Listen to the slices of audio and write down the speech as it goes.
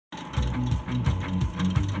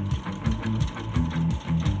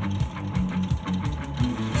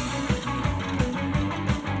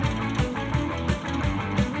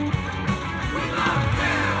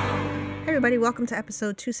everybody. Welcome to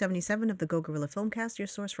episode 277 of the Go Gorilla Filmcast, your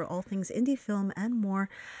source for all things indie film and more.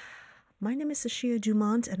 My name is Sashia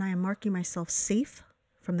Dumont, and I am marking myself safe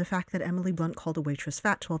from the fact that Emily Blunt called a waitress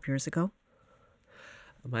fat 12 years ago.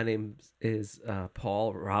 My name is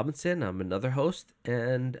Paul Robinson. I'm another host,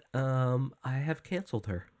 and I have canceled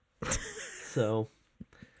her. So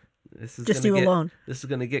this is just you alone. This is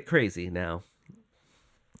going to get crazy now.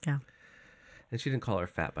 Yeah. And she didn't call her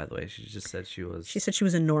fat, by the way. She just said she was... She said she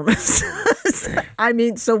was enormous. I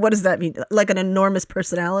mean, so what does that mean? Like an enormous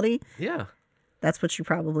personality? Yeah. That's what she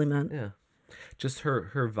probably meant. Yeah. Just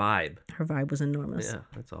her vibe. Her vibe was enormous. Yeah,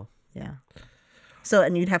 that's all. Yeah. So,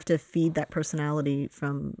 and you'd have to feed that personality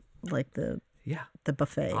from, like, the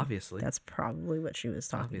buffet. Obviously. That's probably what she was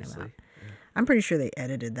talking about. Yeah. I'm pretty sure they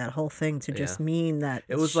edited that whole thing to just mean that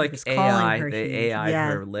it was like was AI. her They huge. AI'd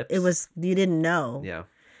her lips. It was, you didn't know. Yeah.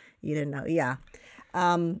 You didn't know. Yeah.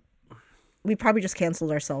 We probably just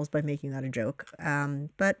canceled ourselves by making that a joke.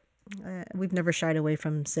 But we've never shied away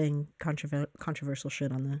from saying controversial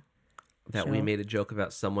shit on the That show. we made a joke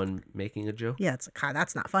about someone making a joke? Yeah, it's like, God,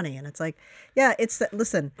 that's not funny. And it's like, yeah, it's that,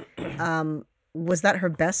 listen, was that her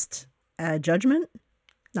best judgment?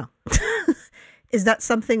 No. Is that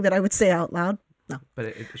something that I would say out loud? No. But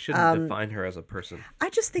it shouldn't define her as a person.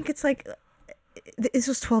 I just think it's like, this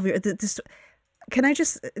was 12 years. Can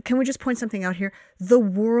we just point something out here? The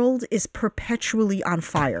world is perpetually on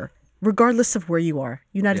fire, regardless of where you are.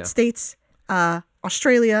 United States,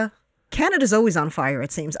 Australia, Canada's always on fire,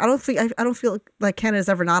 it seems. I don't feel like Canada's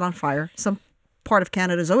ever not on fire. Some part of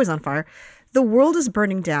Canada is always on fire. The world is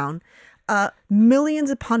burning down. Millions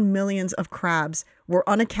upon millions of crabs were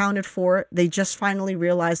unaccounted for. They just finally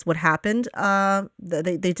realized what happened.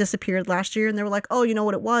 They disappeared last year, and they were like, oh, you know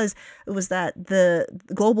what it was? It was that the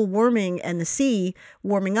global warming and the sea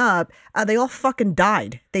warming up, they all fucking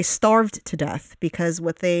died. They starved to death because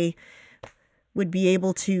what they would be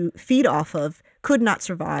able to feed off of could not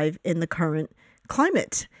survive in the current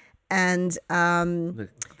climate. And The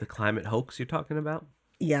climate hoax you're talking about?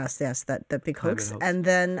 Yes, that big hoax. Hoax. And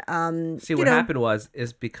then what happened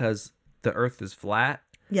is because the Earth is flat.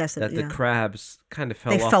 Yes, the crabs kind of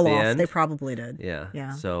fell they off fell the off. end. They probably did.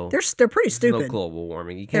 Yeah. So they're pretty stupid. There's no global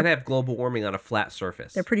warming. You can't have global warming on a flat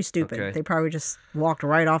surface. They're pretty stupid. Okay? They probably just walked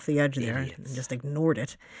right off the edge there and just ignored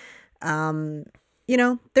it.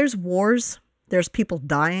 There's wars. There's people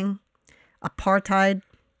dying, apartheid,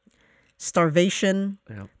 starvation,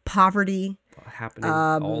 poverty. Happening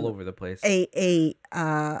all over the place. A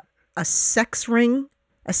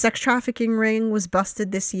sex trafficking ring was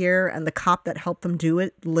busted this year, and the cop that helped them do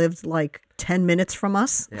it lived like 10 minutes from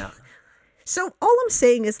us. Yeah. So all I'm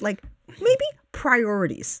saying is, like, maybe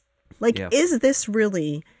priorities. Like, is this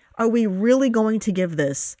really, are we really going to give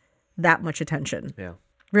this that much attention? Yeah.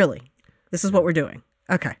 Really? This is what we're doing.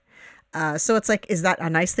 Okay. So it's like, is that a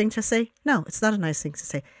nice thing to say? No, it's not a nice thing to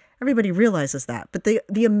say. Everybody realizes that. But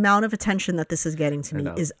the amount of attention that this is getting to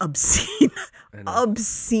me is obscene.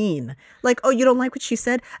 Obscene. Like, oh, you don't like what she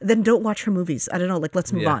said? Then don't watch her movies. I don't know. Like,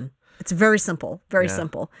 let's move on. It's very simple. Very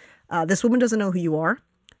simple. This woman doesn't know who you are.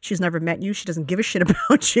 She's never met you. She doesn't give a shit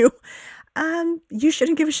about you. You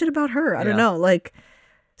shouldn't give a shit about her. I don't know. Like,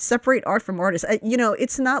 separate art from artist.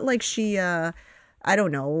 It's not like she,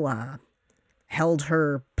 held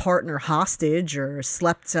her partner hostage or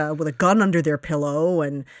slept with a gun under their pillow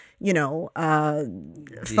and,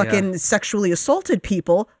 fucking sexually assaulted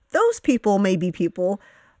people. Those people may be people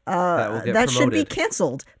that should be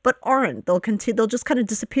canceled, but aren't. They'll continue. They'll just kind of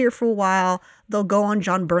disappear for a while. They'll go on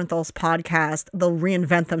John Bernthal's podcast. They'll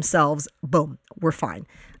reinvent themselves. Boom, we're fine.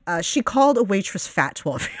 She called a waitress fat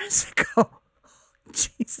 12 years ago.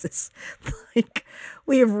 Jesus, like,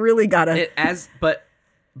 we have really got to.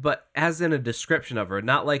 But as in a description of her,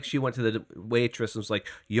 not like she went to the waitress and was like,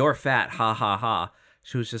 "You're fat, ha ha ha."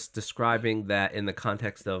 She was just describing that in the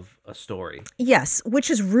context of a story. Yes, which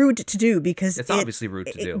is rude to do because it's obviously rude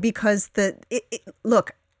to do. Because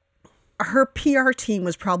look, her PR team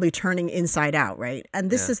was probably turning inside out, right? And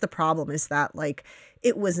this is the problem: is that, like,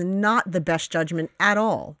 it was not the best judgment at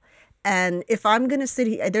all. And if I'm going to sit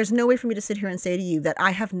here, there's no way for me to sit here and say to you that I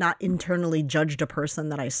have not internally judged a person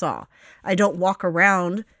that I saw. I don't walk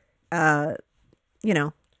around,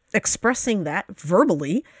 expressing that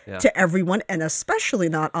verbally to everyone, and especially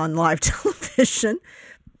not on live television.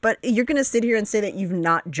 But you're going to sit here and say that you've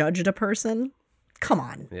not judged a person? Come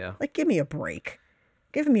on. Yeah. Like, give me a break.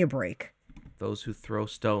 Give me a break. Those who throw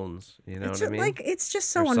stones, what I mean? Like, it's just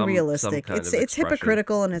so unrealistic. It's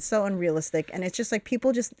hypocritical, and it's so unrealistic. And it's just like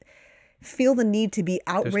people just feel the need to be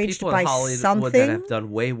outraged by something. That have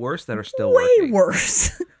done way worse that are still way working.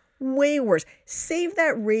 worse. Way worse. Save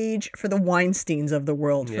that rage for the Weinsteins of the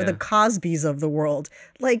world, for the Yeah. Cosbys of the world.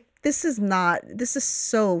 Like, this is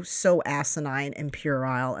so asinine and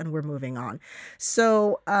puerile, and we're moving on.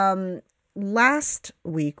 So, last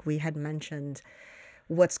week we had mentioned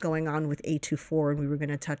what's going on with A24, and we were going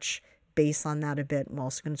to touch base on that a bit. We're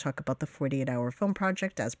also going to talk about the 48-hour film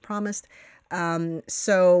project as promised. For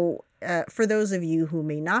those of you who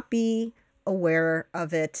may not be aware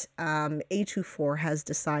of it, A24 has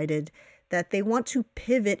decided that they want to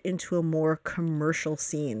pivot into a more commercial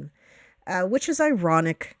scene, which is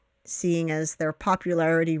ironic, seeing as their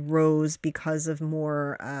popularity rose because of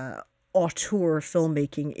more auteur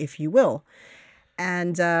filmmaking, if you will.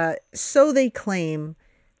 And so they claim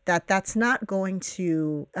that that's not going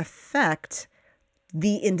to affect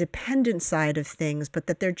the independent side of things, but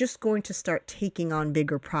that they're just going to start taking on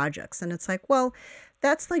bigger projects. And it's like, well,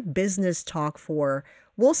 that's like business talk for,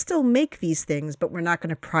 we'll still make these things, but we're not going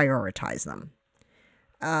to prioritize them.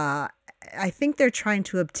 I think they're trying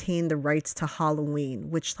to obtain the rights to Halloween,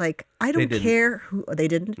 which, like, I don't care who, they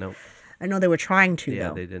didn't? Nope. I know they were trying to, Yeah,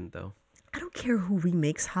 though. they didn't, though. I don't care who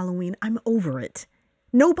remakes Halloween. I'm over it.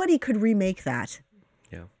 Nobody could remake that.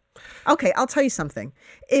 Yeah. Okay, I'll tell you something.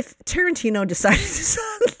 If Tarantino decided to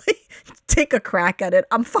suddenly take a crack at it,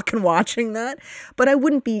 I'm fucking watching that. But I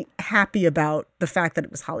wouldn't be happy about the fact that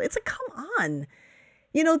it was Halloween. It's like, come on.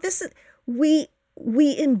 You know, this is we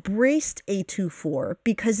embraced A24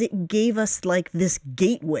 because it gave us like this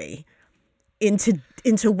gateway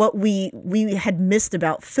into what we had missed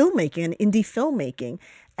about filmmaking and indie filmmaking.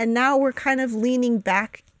 And now we're kind of leaning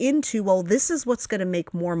back into, well, this is what's going to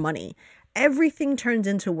make more money. Everything turns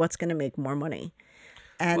into what's going to make more money.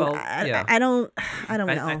 And Well, I don't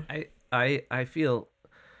know. I feel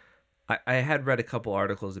I had read a couple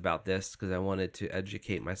articles about this because I wanted to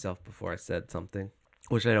educate myself before I said something,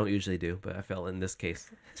 which I don't usually do, but I felt in this case,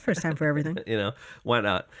 It's first time for everything. you know, why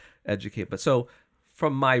not educate? But so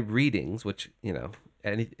from my readings, which, you know,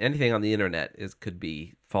 anything on the internet could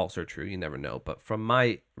be false or true, you never know. But from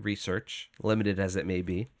my research, limited as it may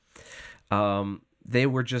be, they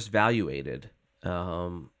were just valuated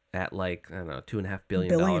at like, I don't know, $2.5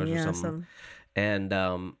 billion or something. And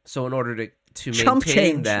so in order to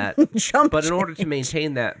maintain that, in order to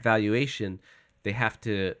maintain that valuation, they have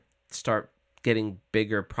to start getting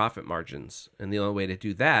bigger profit margins. And the only way to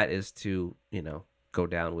do that is to, you know, go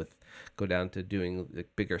down to doing like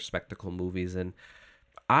bigger spectacle movies. And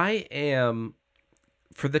I am,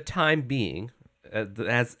 for the time being,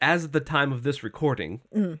 as the time of this recording,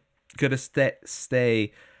 gonna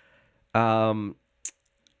stay optimistic.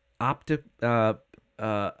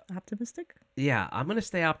 Yeah, I'm gonna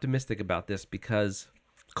stay optimistic about this because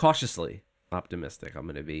cautiously optimistic. I'm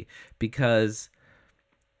gonna be because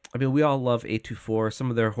I mean we all love A24. Some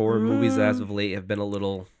of their horror movies as of late have been a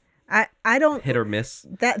little I don't hit or miss.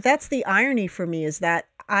 That's the irony for me, is that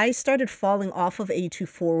I started falling off of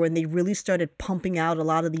A24 when they really started pumping out a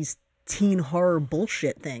lot of these teen horror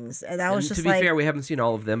bullshit things, and I was just to be fair, we haven't seen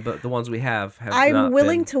all of them, but the ones we have I'm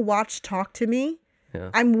willing been... to watch Talk to Me. Yeah.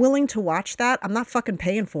 I'm willing to watch that. I'm not fucking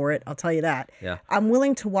paying for it, I'll tell you that. Yeah. I'm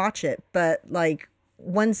willing to watch it, but like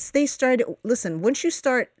once you start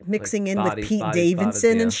mixing like in bodies, with Pete bodies,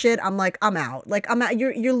 Davidson yeah. and shit, I'm like, I'm out. Like, I'm out.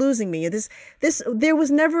 You're losing me. This there was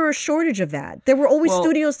never a shortage of that. There were always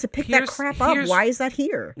studios to pick that crap up. Why is that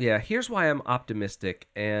here? Yeah, here's why I'm optimistic.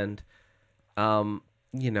 And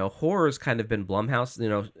you know, horror's kind of been Blumhouse, you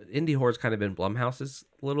know, indie horror's kind of been Blumhouse's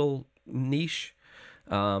little niche.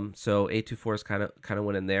 So A24's kind of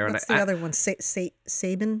went in there. What's the other one? Sabanville,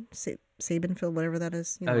 whatever that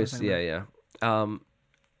is. You know yeah.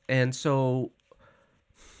 And so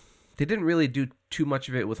they didn't really do too much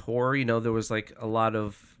of it with horror. You know, there was like a lot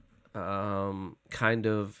of kind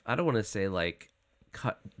of, I don't want to say like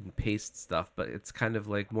cut and paste stuff, but it's kind of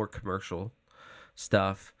like more commercial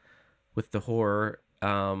stuff with the horror.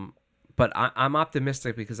 But I'm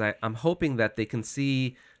optimistic because I'm hoping that they can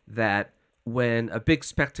see that when a big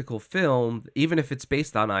spectacle film, even if it's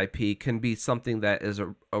based on IP, can be something that is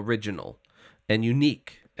original and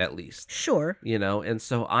unique, at least. Sure. You know, and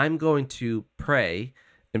so I'm going to pray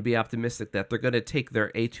and be optimistic that they're going to take their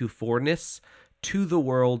A24-ness to the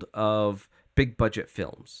world of big budget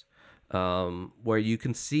films, where you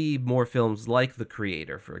can see more films like The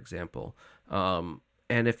Creator, for example. And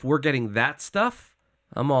if we're getting that stuff,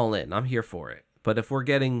 I'm all in. I'm here for it. But if we're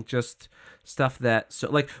getting just stuff that, so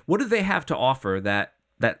like, what do they have to offer that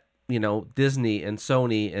you know, Disney and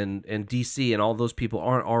Sony and DC and all those people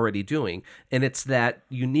aren't already doing? And it's that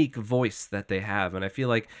unique voice that they have. And I feel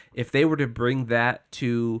like if they were to bring that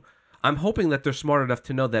to, I'm hoping that they're smart enough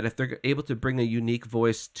to know that if they're able to bring a unique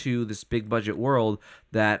voice to this big budget world,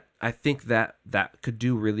 that I think that could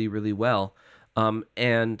do really, really well.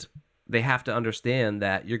 And they have to understand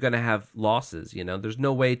that you're going to have losses. There's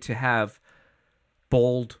no way to have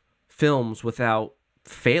bold films without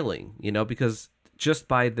failing, because just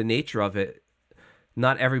by the nature of it,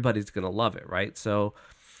 not everybody's going to love it, right? So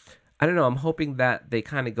I don't know. I'm hoping that they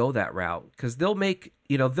kind of go that route, because they'll make,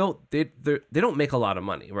 they don't make a lot of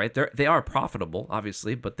money, right? They are profitable,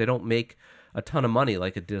 obviously, but they don't make a ton of money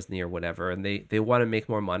like a Disney or whatever, and they want to make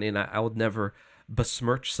more money. And I would never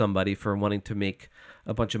besmirch somebody for wanting to make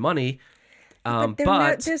a bunch of money. But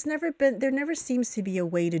there never seems to be a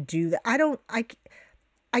way to do that.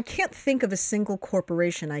 I can't think of a single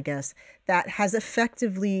corporation, I guess, that has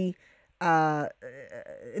effectively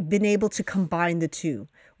been able to combine the two,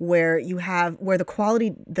 where the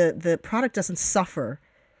quality, the product doesn't suffer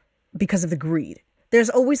because of the greed. There's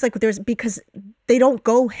always because they don't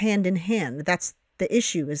go hand in hand. That's the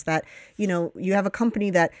issue, is that, you have a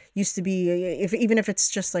company that used to be, even if it's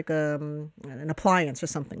just like an appliance or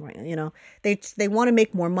something, right? They want to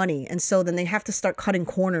make more money. And so then they have to start cutting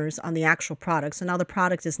corners on the actual product. So now the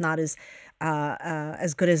product is not as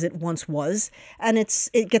good as it once was. And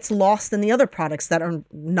it gets lost in the other products that are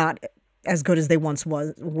not as good as they once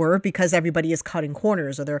were, because everybody is cutting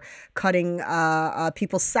corners, or they're cutting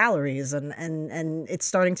people's salaries. And it's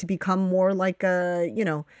starting to become more like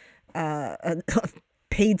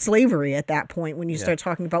paid slavery at that point, when you start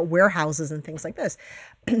talking about warehouses and things like this,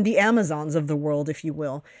 the Amazons of the world, if you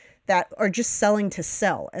will, that are just selling to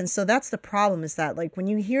sell. And so that's the problem, is that, like, when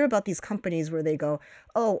you hear about these companies where they go,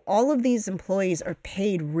 oh, all of these employees are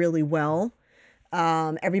paid really well.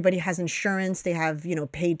 Everybody has insurance. They have,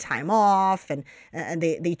 paid time off, and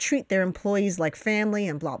they treat their employees like family,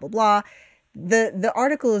 and blah, blah, blah. The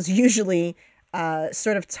article is usually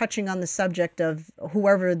sort of touching on the subject of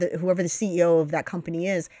whoever the CEO of that company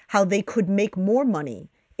is, how they could make more money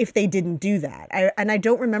if they didn't do that. I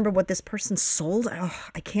don't remember what this person sold.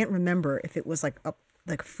 I can't remember if it was like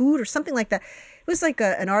food or something like that. It was like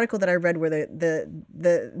an article that I read where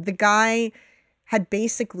the guy had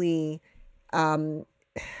basically, I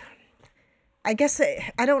guess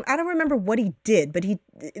I don't remember what he did, but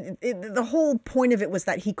the whole point of it was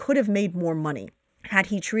that he could have made more money had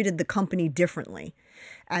he treated the company differently,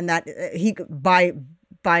 and that he by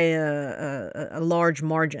a large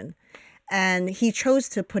margin. And he chose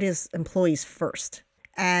to put his employees first,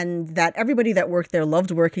 and that everybody that worked there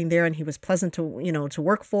loved working there, and he was pleasant to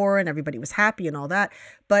work for, and everybody was happy and all that.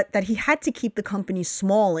 But that he had to keep the company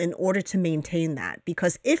small in order to maintain that,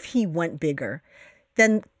 because if he went bigger,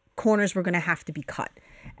 then corners were going to have to be cut,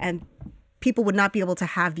 and people would not be able to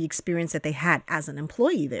have the experience that they had as an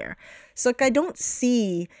employee there. So I don't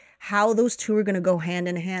see how those two are going to go hand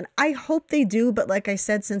in hand. I hope they do, but like I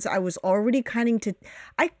said, since I was already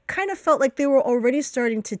I kind of felt like they were already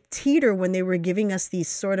starting to teeter when they were giving us these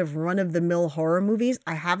sort of run-of-the-mill horror movies.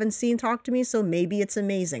 I haven't seen Talk to Me, so maybe it's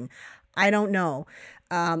amazing. I don't know.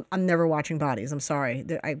 I'm never watching Bodies. I'm sorry.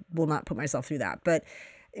 I will not put myself through that. But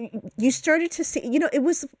you started to see, it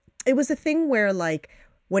was a thing where, like,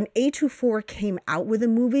 when A24 came out with a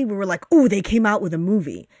movie, we were like, oh, they came out with a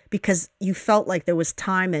movie, because you felt like there was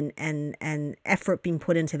time and effort being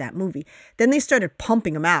put into that movie. Then they started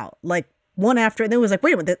pumping them out, like one after, and then it was like,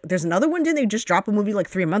 wait a minute, there's another one? Didn't they just drop a movie like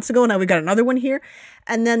 3 months ago? Now we got another one here,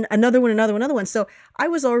 and then another one. So I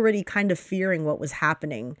was already kind of fearing what was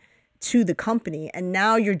happening to the company. And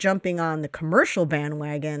now you're jumping on the commercial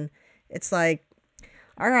bandwagon. It's like,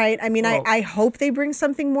 all right. I mean, well, I hope they bring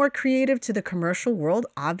something more creative to the commercial world,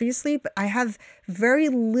 obviously, but I have very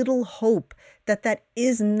little hope that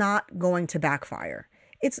is not going to backfire.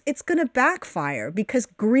 It's going to backfire because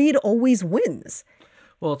greed always wins.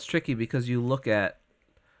 Well, it's tricky because you look at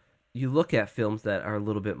films that are a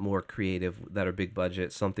little bit more creative, that are big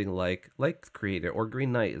budget, something like Creator or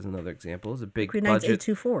Green Knight is another example. Is a big Green budget. Knight's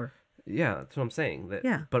A24. Yeah, that's what I'm saying.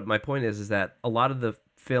 Yeah. But my point is that a lot of the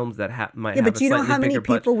films that might have but do you know how many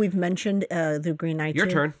people budget... we've mentioned the Green Knight? Your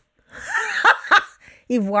turn.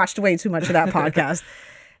 You've watched way too much of that podcast.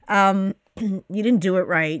 You didn't do it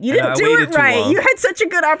right. You didn't do it right. You had such a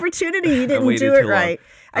good opportunity. You didn't do it right.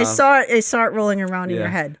 I saw it rolling around in your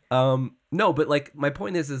head. No, but like my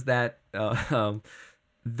point is that though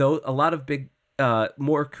a lot of big,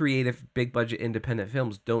 more creative, big budget independent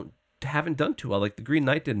films haven't done too well. Like the Green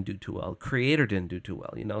Knight didn't do too well. Creator didn't do too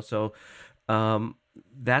well. So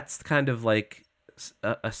that's kind of like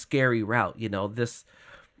a scary route.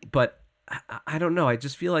 But I don't know. I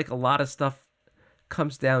just feel like a lot of stuff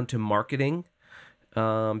comes down to marketing,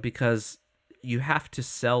 because you have to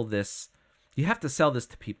sell this. You have to sell this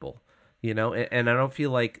to people. and I don't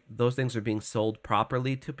feel like those things are being sold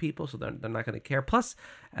properly to people, so they're not going to care. Plus,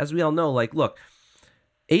 as we all know, like, look,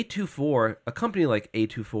 A24, a company like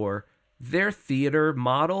A24, their theater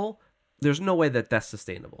model, there's no way that that's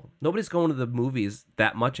sustainable. Nobody's going to the movies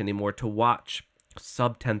that much anymore to watch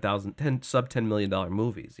sub $10 million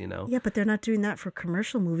movies, Yeah, but they're not doing that for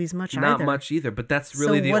commercial movies much either. Not much either, but that's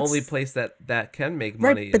really the only place that can make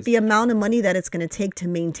money. Right, but the amount of money that it's going to take to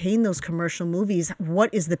maintain those commercial movies,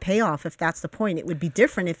 what is the payoff if that's the point? It would be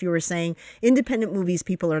different if you were saying independent movies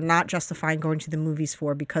people are not justifying going to the movies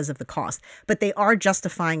for because of the cost, but they are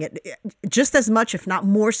justifying it just as much, if not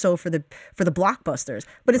more so, for the blockbusters.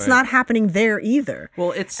 But it's not happening there either.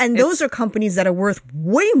 Well, those are companies that are worth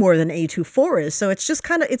way more than A24 is. So it's just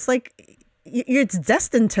kind of, it's like it's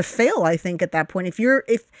destined to fail, I think, at that point.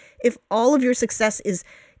 If all of your success is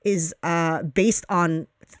based on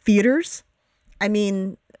theaters, I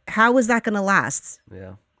mean, how is that going to last?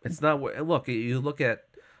 Yeah, it's not. Look, you look at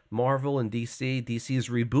Marvel and DC. DC is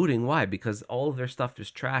rebooting. Why? Because all of their stuff is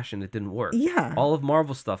trash and it didn't work. Yeah. All of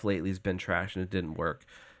Marvel stuff lately has been trash and it didn't work.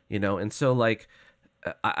 And so like,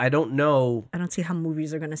 I don't know. I don't see how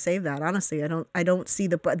movies are going to save that. Honestly, I don't see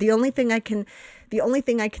the only thing I can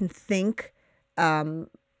think,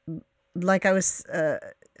 like I was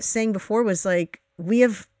saying before, was like, we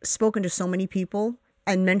have spoken to so many people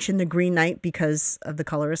and mentioned the Green Knight because of the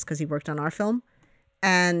colorist, because he worked on our film,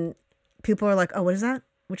 and people are like, oh, what is that?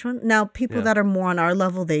 Which one? Now, people that are more on our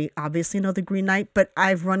level, they obviously know the Green Knight, but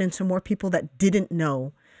I've run into more people that didn't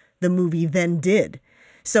know the movie than did.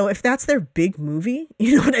 So if that's their big movie,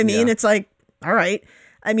 you know what I mean? Yeah. It's like, all right.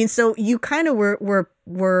 I mean, so you kind of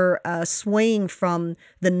were swaying from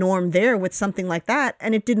the norm there with something like that,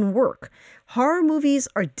 and it didn't work. Horror movies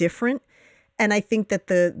are different, and I think that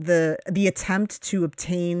the attempt to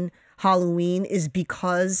obtain Halloween is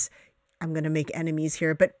because, I'm going to make enemies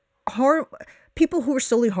here, but people who are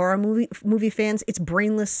solely horror movie fans, it's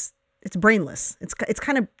brainless. It's brainless. It's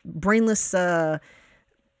kind of brainless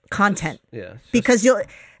content. Yeah. Because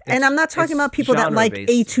and I'm not talking about people that like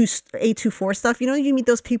A24 stuff. You meet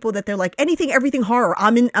those people that they're like, everything horror,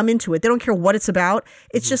 I'm into it. They don't care what it's about.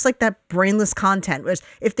 It's just like that brainless content. Whereas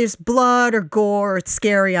if there's blood or gore, it's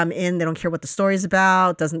scary, I'm in. They don't care what the story's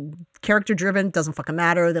about. Character driven, doesn't fucking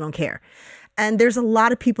matter. They don't care. And there's a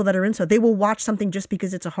lot of people that are into it. They will watch something just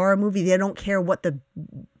because it's a horror movie. They don't care what the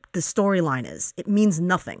storyline is. It means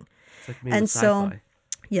nothing. It's like me with sci-fi.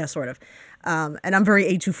 Yeah, sort of. And I'm very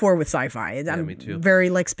A24 with sci-fi. I'm me too. Very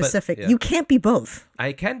specific. But, you can't be both.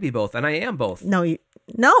 I can be both, and I am both. No,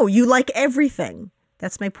 you like everything.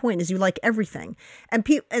 That's my point. Is you like everything, and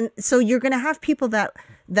so you're gonna have people that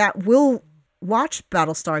will watch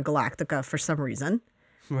Battlestar Galactica for some reason,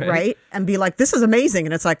 right? And be like, "This is amazing,"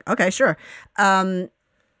 and it's like, okay, sure, and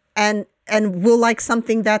we'll like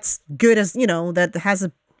something that's good as that has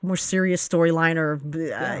a more serious storyline, or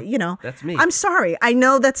that's me. I'm sorry, I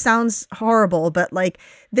know that sounds horrible, but like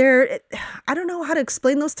I don't know how to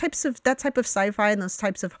explain that type of sci-fi, and those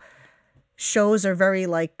types of shows are very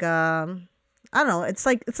like I don't know, it's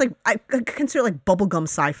like I consider like bubblegum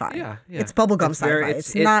sci-fi. Yeah. It's bubblegum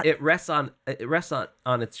sci-fi. It rests on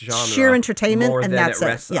its genre, sheer entertainment, more and than that's it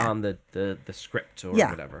rests on the script or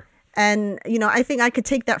whatever. And, I think I could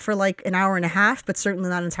take that for like an hour and a half, but certainly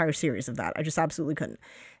not an entire series of that. I just absolutely couldn't.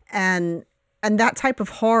 And that type of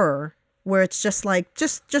horror where it's just like,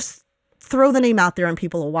 just throw the name out there and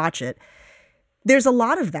people will watch it. There's a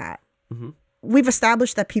lot of that. Mm-hmm. We've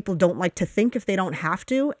established that people don't like to think if they don't have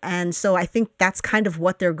to. And so I think that's kind of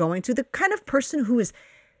what they're going to. The kind of person who is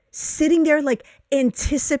sitting there like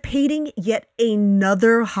anticipating yet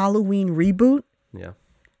another Halloween reboot. Yeah.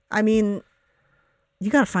 I mean,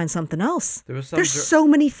 you got to find something else. There's so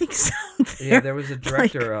many things out there. Yeah, there was a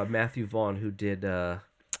director, Matthew Vaughn, who did,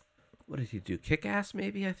 what did he do? Kick-Ass,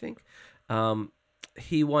 maybe, I think.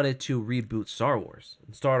 He wanted to reboot Star Wars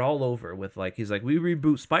and start all over with, like, he's like, we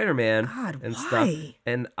reboot Spider-Man and why? Stuff.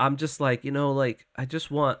 And I'm just like, I just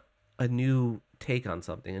want a new take on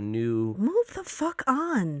something, Move the fuck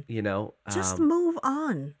on. Just move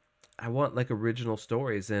on. I want, like, original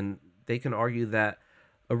stories, and they can argue that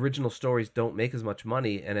original stories don't make as much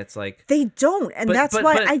money, and it's like they don't, and that's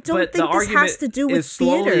why I don't think this has to do with is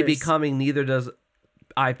slowly theaters. Becoming neither does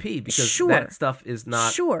IP, because that stuff is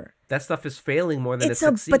not that stuff is failing more than it's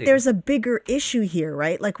succeeding. But there's a bigger issue here,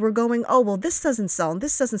 right? Like we're going, oh well, this doesn't sell and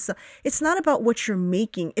this doesn't sell. It's not about what you're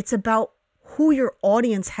making, it's about who your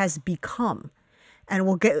audience has become. And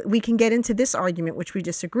we can get into this argument, which we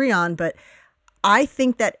disagree on, but I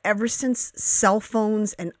think that ever since cell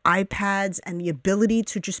phones and iPads and the ability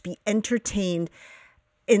to just be entertained,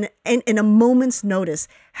 in a moment's notice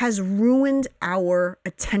has ruined our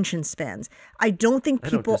attention spans. I don't think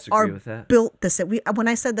people are built this. When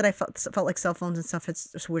I said that I felt like cell phones and stuff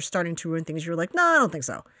were starting to ruin things, you were like, no, I don't think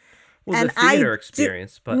so. Well, and the theater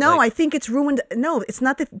experience, but no, I think it's ruined. No, it's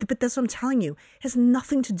not. But that's what I'm telling you. It has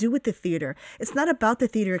nothing to do with the theater. It's not about the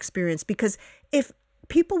theater experience, because if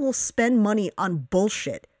people will spend money on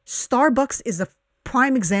bullshit, Starbucks is a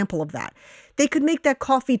prime example of that. They could make that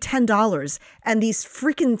coffee $10, and these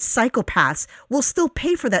freaking psychopaths will still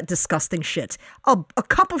pay for that disgusting shit. A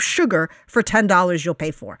cup of sugar for $10 you'll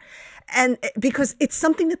pay for, and because it's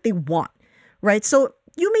something that they want, right? So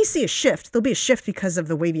you may see a shift. There'll be a shift because of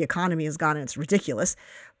the way the economy has gone, and it's ridiculous.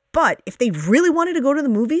 But if they really wanted to go to the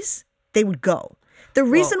movies, they would go. The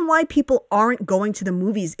reason why people aren't going to the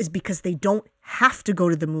movies is because they don't have to go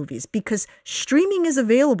to the movies, because streaming is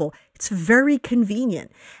available. It's very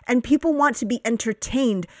convenient, and people want to be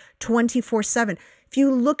entertained 24/7. If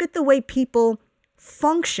you look at the way people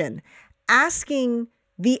function, asking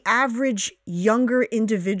the average younger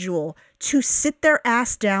individual to sit their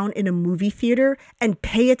ass down in a movie theater and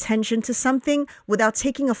pay attention to something without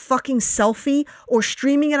taking a fucking selfie or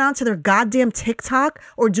streaming it onto their goddamn TikTok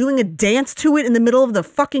or doing a dance to it in the middle of the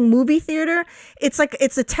fucking movie theater, it's like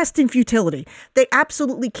it's a test in futility. They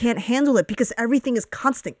absolutely can't handle it because everything is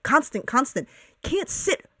constant. Can't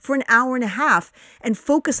sit for an hour and a half and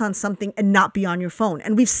focus on something and not be on your phone.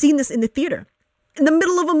 And we've seen this in the theater. In the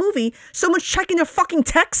middle of a movie, someone's checking their fucking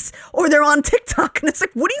texts or they're on TikTok. And it's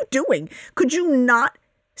like, what are you doing? Could you not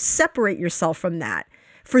separate yourself from that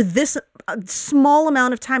for this small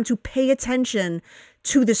amount of time to pay attention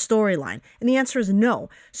to the storyline? And the answer is no.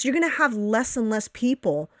 So you're going to have less and less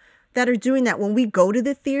people that are doing that. When we go to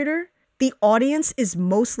the theater, the audience is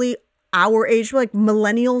mostly our age, like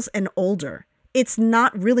millennials and older. It's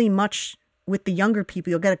not really much with the younger people.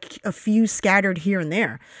 You'll get a few scattered here and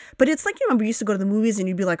there. But it's like, you remember, you used to go to the movies and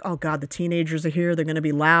you'd be like, oh God, the teenagers are here. They're going to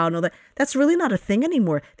be loud and all that. That's really not a thing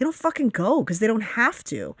anymore. They don't fucking go because they don't have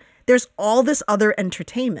to. There's all this other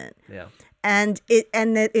entertainment. Yeah. And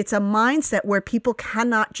it's a mindset where people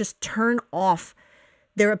cannot just turn off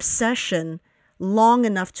their obsession long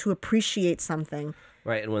enough to appreciate something.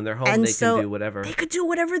 Right, and when they're home, can do whatever. They could do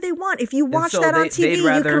whatever they want. If you watch that on TV,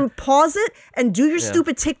 you can pause it and do your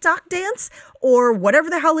stupid TikTok dance or whatever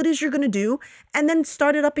the hell it is you're going to do, and then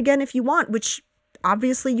start it up again if you want, which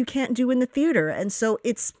obviously you can't do in the theater. And so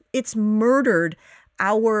it's murdered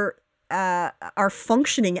our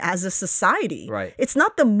functioning as a society. Right. It's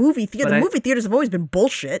not the movie theater. The movie theaters have always been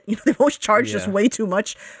bullshit. You know, they've always charged us way too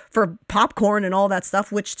much for popcorn and all that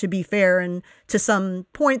stuff, which, to be fair, and to some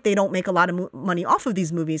point, they don't make a lot of money off of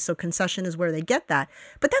these movies. So concession is where they get that.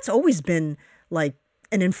 But that's always been like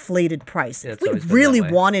an inflated price. Yeah, if we really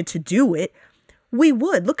wanted to do it, we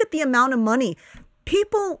would. Look at the amount of money.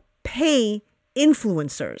 People pay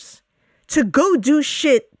influencers to go do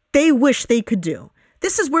shit they wish they could do.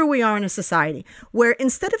 This is where we are in a society where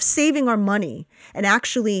instead of saving our money and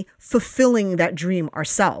actually fulfilling that dream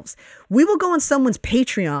ourselves, we will go on someone's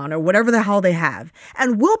Patreon or whatever the hell they have,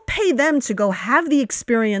 and we'll pay them to go have the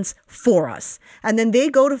experience for us. And then they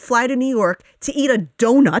fly to New York to eat a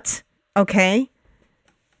donut, okay?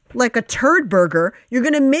 Like a turd burger. You're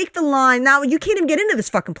going to make the line. Now, you can't even get into this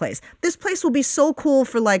fucking place. This place will be so cool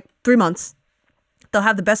for like 3 months. They'll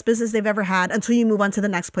have the best business they've ever had until you move on to the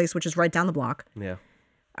next place, which is right down the block. Yeah.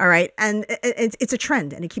 All right. And it's a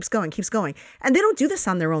trend, and it keeps going. And they don't do this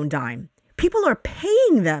on their own dime. People are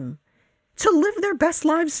paying them to live their best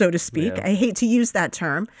lives, so to speak. Yeah. I hate to use that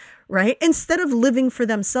term, right? Instead of living for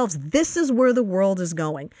themselves. This is where the world is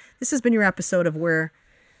going. This has been your episode of where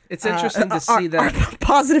it's interesting to see that our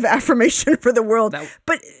positive affirmation for the world.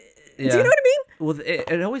 But do you know what I mean? Well,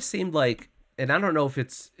 it always seemed like, and I don't know if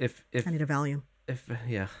it's if I need a Valium.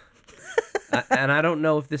 And I don't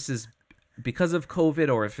know if this is because of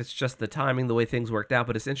COVID or if it's just the timing, the way things worked out,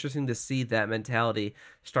 but it's interesting to see that mentality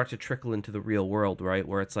start to trickle into the real world, right?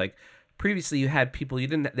 Where it's like previously you had people they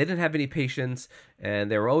didn't have any patience and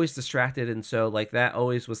they were always distracted, and so like that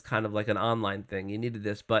always was kind of like an online thing. You needed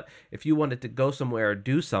this, but if you wanted to go somewhere or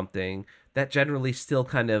do something, that generally still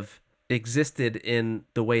kind of existed in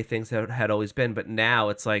the way things had always been. But now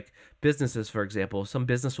it's like businesses, for example, some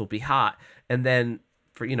business will be hot and then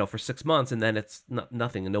for 6 months, and then it's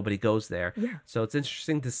nothing and nobody goes there. Yeah. So it's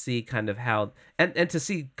interesting to see kind of how, and to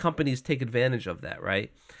see companies take advantage of that,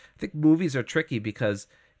 right? I think movies are tricky because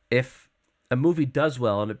if a movie does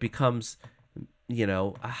well and it becomes,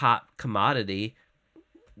 a hot commodity,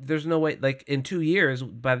 there's no way. Like in 2 years,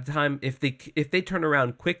 by the time if they turn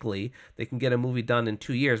around quickly, they can get a movie done in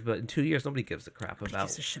 2 years. But in 2 years, nobody gives a crap Nobody about.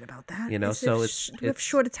 gives a shit about that. You know, so we have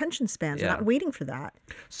short attention spans. Yeah. We're not waiting for that.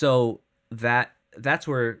 So that's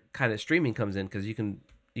where kind of streaming comes in, because you can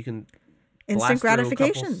Instant blast through a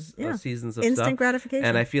gratification. couple, seasons of Instant stuff. gratification.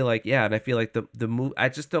 And I feel like the movie. I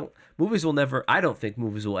just don't. Movies will never. I don't think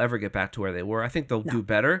movies will ever get back to where they were. I think they'll do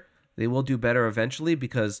better. They will do better eventually,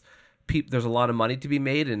 because there's a lot of money to be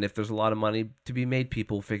made, and if there's a lot of money to be made,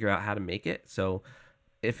 people will figure out how to make it. So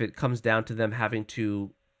if it comes down to them having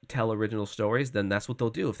to tell original stories, then that's what they'll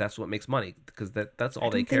do, if that's what makes money, because that's all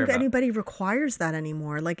they care I don't think about. anybody requires that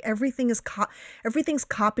anymore. Like everything's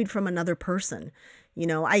copied from another person. You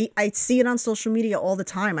know, I see it on social media all the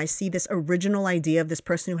time. I see this original idea of this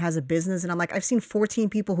person who has a business, and I'm like, I've seen 14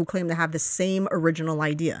 people who claim to have the same original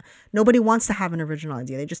idea. Nobody wants to have an original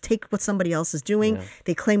idea. They just take what somebody else is doing,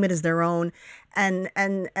 they claim it as their own, and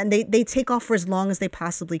they take off for as long as they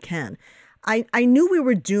possibly can. I knew we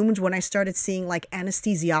were doomed when I started seeing like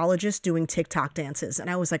anesthesiologists doing TikTok dances, and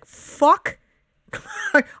I was like, fuck.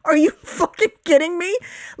 Are you fucking kidding me?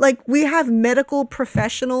 Like, we have medical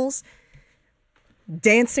professionals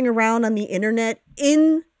dancing around on the internet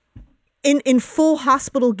in full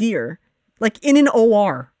hospital gear, like in an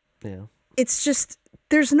OR. Yeah. It's just,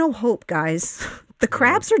 there's no hope, guys. The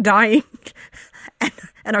crabs are dying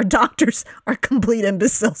and our doctors are complete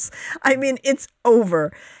imbeciles. I mean, it's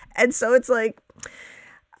over. And so it's like,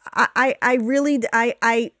 I really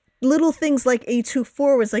little things like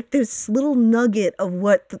A24 was like this little nugget of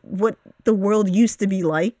what the world used to be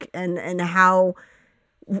like, and how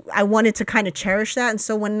I wanted to kind of cherish that. And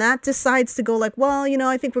so when that decides to go like, well, you know,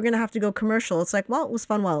 I think we're going to have to go commercial, it's like, well, it was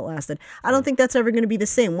fun while it lasted. I don't think that's ever going to be the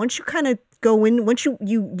same. Once you kind of go in, once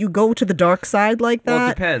you go to the dark side like that. Well,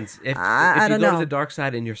 it depends. If you go to the dark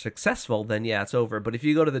side and you're successful, then yeah, it's over. But if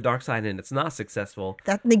you go to the dark side and it's not successful,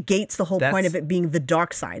 that negates the whole point of it being the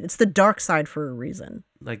dark side. It's the dark side for a reason,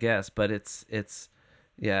 I guess. But it's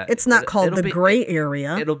yeah. It's not called the gray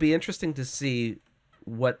area. It'll be interesting to see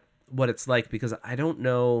what it's like, because I don't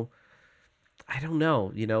know,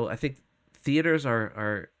 you know. I think theaters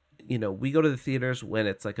are, you know, we go to the theaters when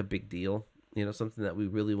it's like a big deal, you know, something that we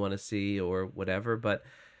really want to see or whatever, but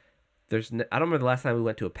I don't remember the last time we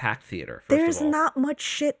went to a packed theater. There's not much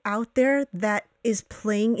shit out there that is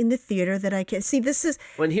playing in the theater that I can see. This is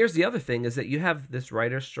when, here's the other thing, is that you have this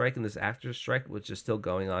writer's strike and this actor's strike, which is still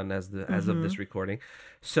going on as of this recording.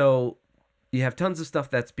 So you have tons of stuff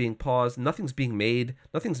that's being paused. Nothing's being made.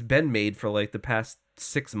 Nothing's been made for like the past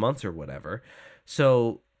 6 months or whatever.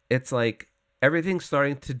 So it's like everything's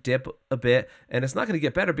starting to dip a bit, and it's not going to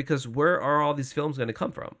get better, because where are all these films going to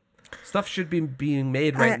come from? Stuff should be being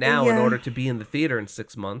made right now in order to be in the theater in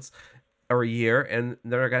 6 months or a year, and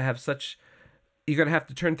they're going to have you're going to have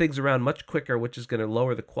to turn things around much quicker, which is going to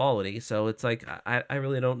lower the quality. So it's like, I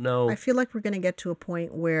really don't know. I feel like we're going to get to a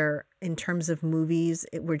point where, in terms of movies,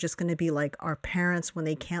 we're just going to be like our parents when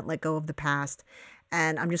they can't let go of the past.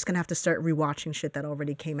 And I'm just going to have to start rewatching shit that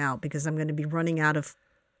already came out, because I'm going to be running out of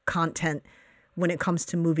content when it comes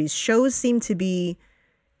to movies. Shows seem to be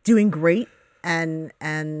doing great. And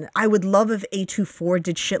I would love if A24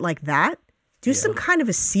 did shit like that. Do some kind of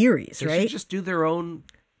a series, they right? Should just do their own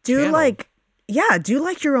channel. Do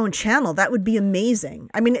like your own channel. That would be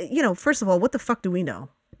amazing. I mean, you know, first of all, what the fuck do we know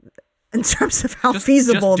in terms of how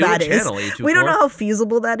feasible that is? We don't know how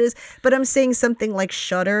feasible that is. But I'm saying something like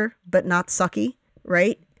Shudder, but not sucky,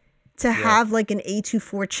 right? To have like an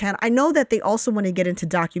A24 channel. I know that they also want to get into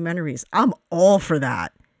documentaries. I'm all for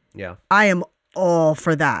that. Yeah. I am all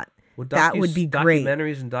for that. Well, that would be great.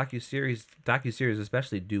 Documentaries and docuseries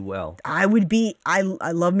especially do well. I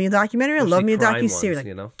love me a documentary. I love me a docuseries. Like,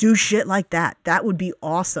 you know? Do shit like that. That would be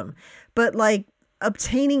awesome. But like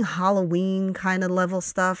obtaining Halloween kind of level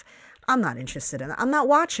stuff, I'm not interested in that. I'm not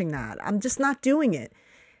watching that. I'm just not doing it.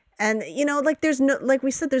 And you know, like like we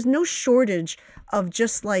said, there's no shortage of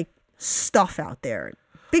just like stuff out there.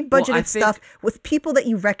 Big budgeted stuff with people that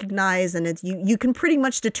you recognize, and you can pretty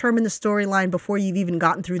much determine the storyline before you've even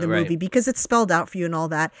gotten through the movie, because it's spelled out for you and all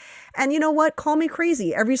that. And you know what? Call me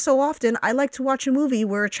crazy. Every so often, I like to watch a movie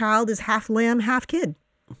where a child is half lamb, half kid.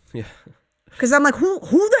 Yeah. Because I'm like, who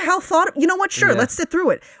the hell thought? You know what? Sure, let's sit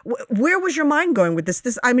through it. Where was your mind going with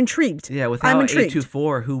this? I'm intrigued. Yeah, without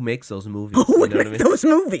A24, who makes those movies? Who would make those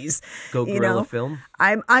movies? Go Guerrilla Film.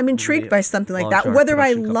 I'm intrigued by something like that, whether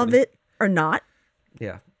I love it or not.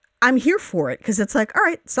 Yeah. I'm here for it, because it's like, all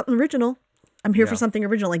right, something original. I'm here for something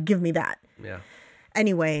original. Like, give me that. Yeah.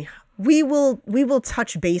 Anyway, we will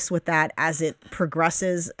touch base with that as it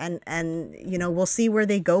progresses, and we'll see where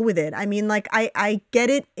they go with it. I mean, like, I get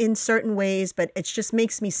it in certain ways, but it just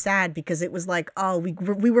makes me sad because it was like, oh,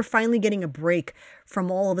 we were finally getting a break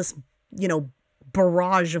from all of this,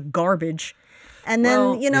 barrage of garbage. And then,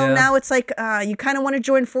 Well, yeah. now it's like, you kind of want to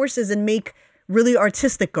join forces and make really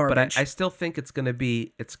artistic garbage. But I still think it's gonna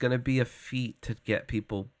be a feat to get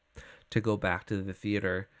people to go back to the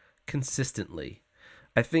theater consistently.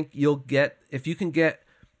 I think you'll get, if you can get,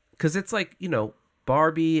 because it's like,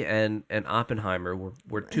 Barbie and Oppenheimer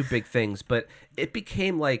were two big things, but it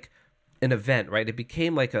became like an event, right? It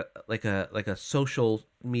became like a social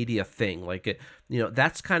media thing. Like it,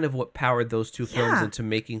 that's kind of what powered those two films Yeah. into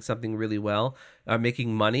making something really well,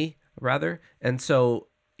 making money rather. And so,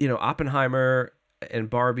 Oppenheimer and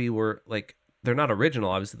Barbie were like, they're not original,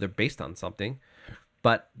 obviously they're based on something,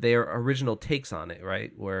 but they're original takes on it,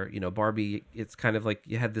 right? Where, Barbie, it's kind of like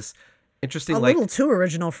you had this interesting, a little too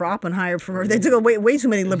original for Oppenheimer. They took way too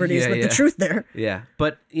many liberties with the truth there. Yeah,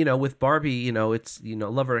 but with Barbie, it's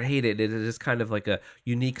love or hate it. It is kind of like a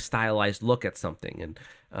unique, stylized look at something,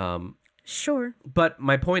 and Sure. But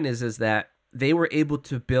my point is that they were able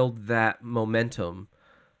to build that momentum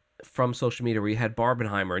from social media, where you had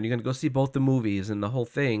Barbenheimer, and you're gonna go see both the movies and the whole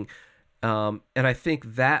thing. And I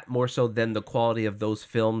think that more so than the quality of those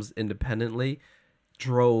films independently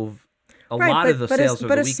drove a lot of the sales of the weekend.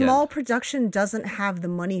 But a small production doesn't have the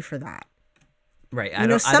money for that. Right. I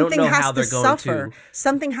don't know how they're going to.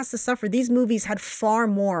 Something has to suffer. These movies had far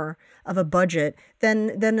more of a budget than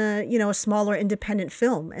a smaller independent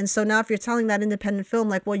film. And so now if you're telling that independent film,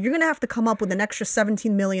 like, well, you're going to have to come up with an extra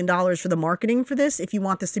 $17 million for the marketing for this if you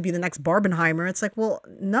want this to be the next Barbenheimer. It's like, well,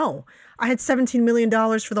 no, I had $17 million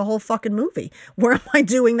for the whole fucking movie. Where am I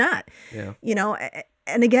doing that? Yeah.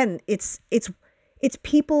 And again, it's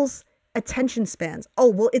people's attention spans. Oh,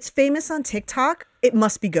 well, it's famous on TikTok. It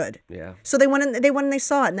must be good. Yeah. So they went and they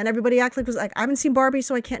saw it, and then everybody was like, I haven't seen Barbie,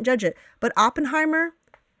 so I can't judge it. But Oppenheimer,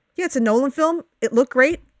 yeah, it's a Nolan film. It looked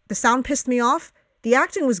great. The sound pissed me off. The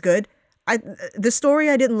acting was good. The story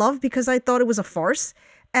I didn't love because I thought it was a farce.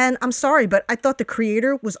 And I'm sorry, but I thought The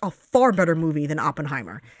Creator was a far better movie than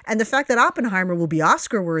Oppenheimer. And the fact that Oppenheimer will be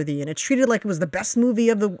Oscar worthy and it's treated like it was the best movie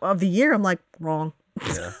of the year, I'm like, wrong.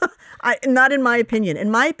 Yeah. Not in my opinion.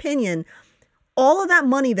 In my opinion, all of that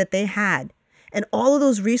money that they had and all of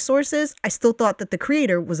those resources, I still thought that The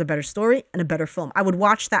Creator was a better story and a better film. I would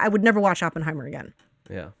watch that. I would never watch Oppenheimer again.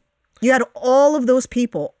 Yeah. You had all of those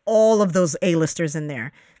people, all of those A-listers in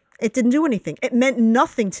there. It didn't do anything. It meant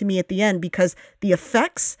nothing to me at the end because the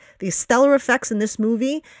effects, the stellar effects in this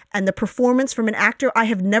movie and the performance from an actor I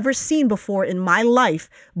have never seen before in my life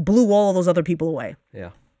blew all those other people away.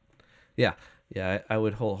 Yeah. Yeah. Yeah, I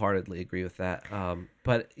would wholeheartedly agree with that.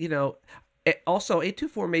 But, also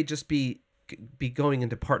A24 may just be going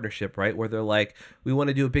into partnership, right? Where they're like, we want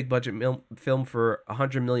to do a big budget film for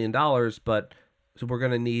 $100 million, but so we're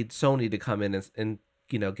going to need Sony to come in and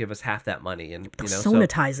give us half that money. And,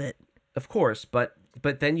 Sonitize it. Of course, but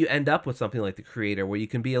then you end up with something like The Creator where you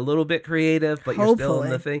can be a little bit creative, but you're still in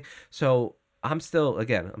the thing. So I'm still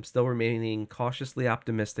remaining cautiously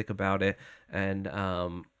optimistic about it. And,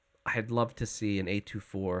 I'd love to see an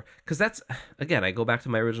A24 because that's, again, I go back to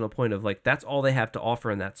my original point of like, that's all they have to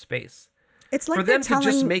offer in that space. It's like for them to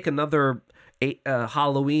just make another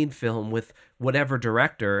Halloween film with whatever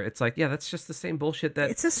director. It's like, yeah, that's just the same bullshit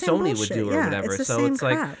that Sony would do or whatever. So it's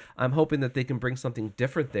crap. like, I'm hoping that they can bring something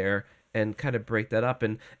different there and kind of break that up.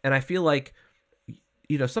 And I feel like,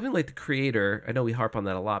 something like The Creator, I know we harp on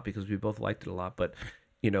that a lot because we both liked it a lot, but,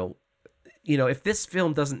 if this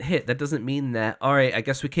film doesn't hit, that doesn't mean that, all right, I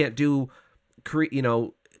guess we can't do,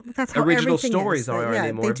 that's how original stories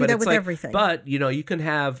anymore. They do that with everything. But, you can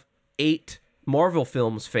have 8 Marvel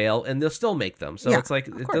films fail and they'll still make them. So it's like,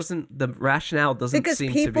 the rationale doesn't seem to be.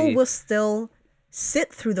 Because people will still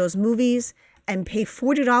sit through those movies and pay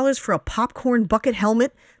 $40 for a popcorn bucket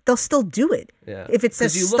helmet. They'll still do it. Yeah. If it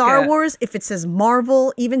says Star Wars, if it says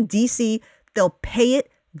Marvel, even DC, they'll pay it.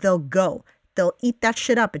 They'll go. They'll eat that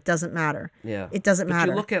shit up. It doesn't matter. Yeah. It doesn't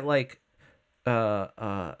matter. You look at like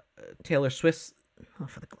Taylor Swift's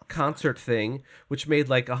concert thing, which made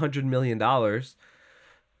like $100 million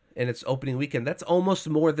in its opening weekend. That's almost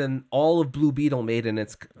more than all of Blue Beetle made in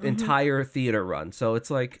its entire theater run. So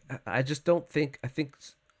it's like, I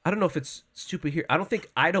don't know if it's superhero.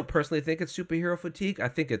 I don't personally think it's superhero fatigue. I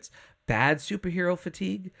think it's bad superhero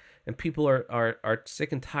fatigue. And people are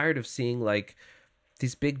sick and tired of seeing like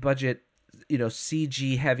these big budget,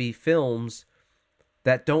 CG heavy films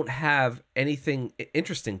that don't have anything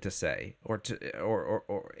interesting to say or.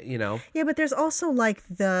 Yeah, but there's also like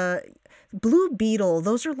Blue Beetle,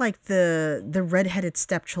 those are like the redheaded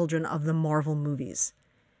stepchildren of the Marvel movies.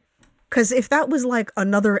 Because if that was like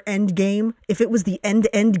another end game, if it was the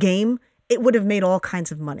end game, it would have made all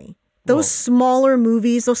kinds of money. Those smaller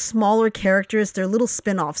movies, those smaller characters, they're little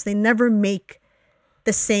spin-offs. They never make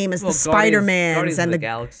the same as the Spider-Mans Guardians and of the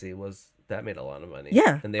Galaxy that made a lot of money.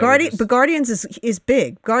 Yeah, and but Guardians is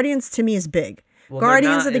big. Guardians to me is big. Well,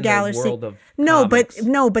 Guardians of the Galaxy. World of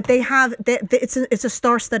but they have it's a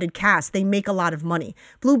star-studded cast. They make a lot of money.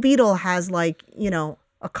 Blue Beetle has like,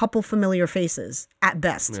 a couple familiar faces at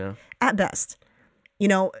best. Yeah. At best.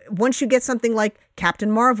 Once you get something like Captain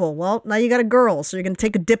Marvel, well, now you got a girl, so you're going to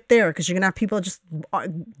take a dip there because you're going to have people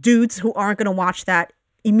dudes who aren't going to watch that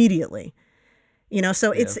immediately.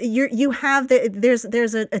 So it's you have there's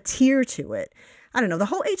a tier to it. I don't know. The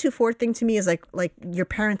whole A24 thing to me is like your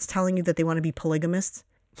parents telling you that they want to be polygamists,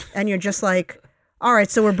 and you're just like, all right,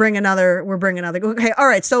 so we're bringing another. Okay, all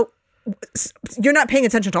right, so you're not paying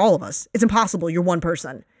attention to all of us. It's impossible. You're one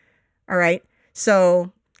person. All right,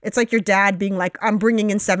 so it's like your dad being like, I'm bringing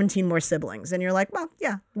in 17 more siblings, and you're like, well,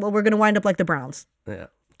 yeah, well, we're gonna wind up like the Browns. Yeah.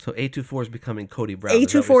 So A24 is becoming Cody Brown.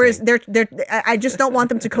 A24 is they're I just don't want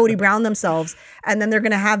them to Cody Brown themselves, and then they're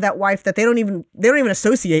gonna have that wife that they don't even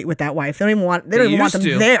associate with that wife. They don't even want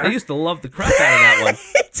them there. I used to love the crap out of that one.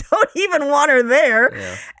 They don't even want her there.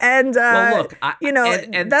 Yeah. And well, look,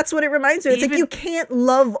 and that's what it reminds me. It's like you can't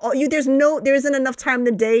love all you. There isn't enough time in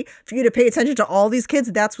the day for you to pay attention to all these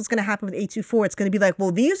kids. That's what's gonna happen with A24. It's gonna be like,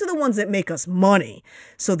 well, these are the ones that make us money,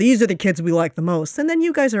 so these are the kids we like the most, and then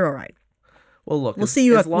you guys are all right. Well, look, we'll see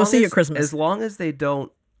you at Christmas. As long as they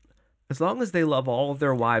love all of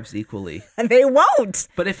their wives equally, they won't.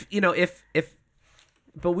 But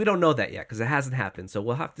but we don't know that yet because it hasn't happened. So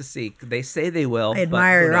we'll have to see. They say they will. I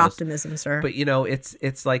admire your optimism, sir. But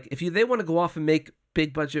it's like if they want to go off and make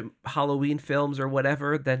big budget Halloween films or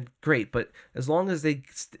whatever, then great. But as long as if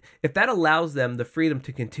that allows them the freedom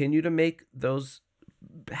to continue to make those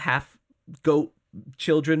half goat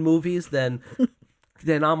children movies, then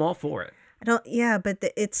I'm all for it.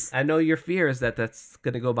 I know your fear is that that's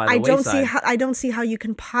going to go by the wayside. I don't see how you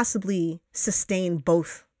can possibly sustain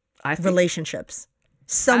both relationships.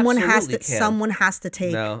 Someone has to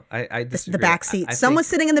take the back seat. Someone's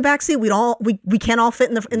sitting in the back seat. We can't all fit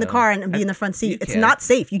in the car and be in the front seat. It's not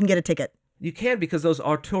safe. You can get a ticket. You can, because those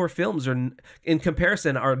auteur films in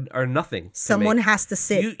comparison are nothing. Someone has to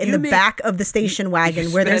sit in the back of the station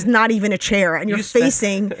wagon where there's not even a chair, and you're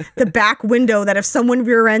facing the back window that if someone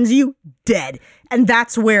rear ends you, dead. And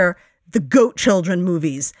that's where the goat children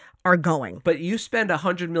movies are going. But you spend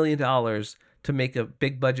 $100 million to make a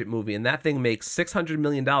big budget movie, and that thing makes $600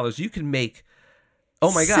 million. You can make,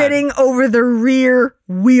 oh my God, sitting over the rear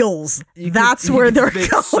wheels. That's where they're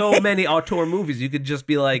going. So many auteur movies. You could just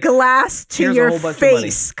be like, glass to your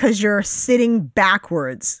face because you're sitting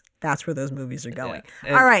backwards. That's where those movies are going.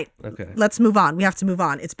 Yeah. All right. Okay. Let's move on. We have to move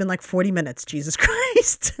on. It's been like 40 minutes. Jesus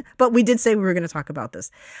Christ. But we did say we were going to talk about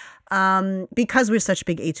this. Because we're such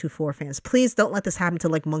big A24 fans. Please don't let this happen to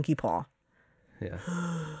like Monkey Paw. Yeah.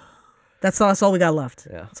 That's all we got left.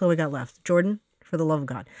 Yeah. That's all we got left. Jordan, for the love of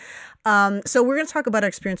God. So we're going to talk about our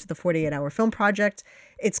experience with the 48-hour film project.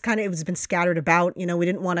 It's been scattered about. We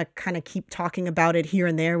didn't want to kind of keep talking about it here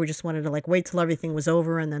and there. We just wanted to like wait till everything was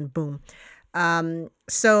over and then boom.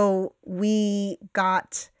 So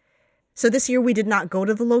this year we did not go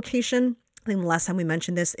to the location. I think the last time we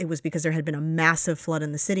mentioned this, it was because there had been a massive flood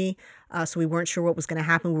in the city. So we weren't sure what was going to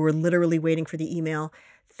happen. We were literally waiting for the email.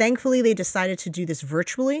 Thankfully, they decided to do this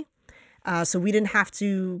virtually. So we didn't have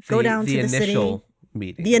to go down to the city.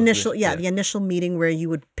 Meeting. The initial meeting where you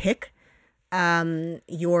would pick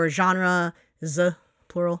your genre,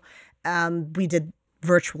 plural. We did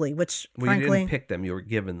virtually, which frankly, you didn't pick them, you were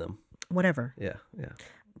given them. Whatever. Yeah.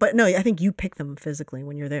 But no, I think you pick them physically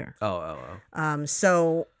when you're there.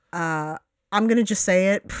 So I'm gonna just say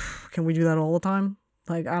it. Can we do that all the time?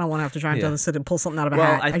 Like, I don't want to have to try and tell the city and pull something out of a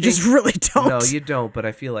hat. I just really don't. No, you don't. But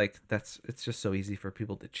I feel like it's just so easy for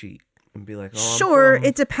people to cheat and be like, oh, sure,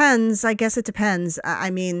 it depends. I guess it depends. I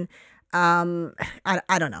mean, I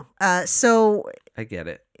don't know. So I get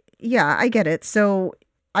it. Yeah, I get it. So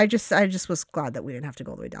I just was glad that we didn't have to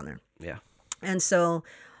go all the way down there. Yeah. And so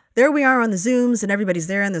there we are on the Zooms, and everybody's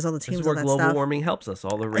there, and there's all the teams. This is where all that global stuff. warming helps us.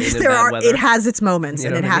 All the rain and bad weather. It has its moments,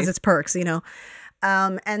 and it has its perks,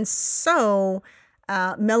 And so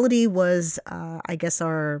Melody was, I guess,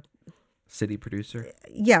 our city producer.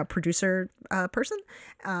 Yeah, producer person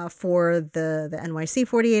for the NYC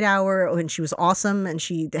 48 hour, and she was awesome, and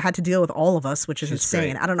she had to deal with all of us, which is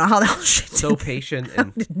insane. Great. I don't know how the hell she did. So patient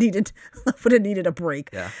and would have needed a break.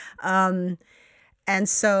 Yeah. And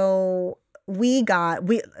so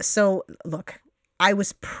So look, I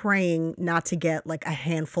was praying not to get like a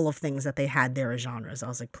handful of things that they had there as genres. I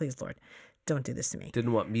was like, please, Lord, don't do this to me.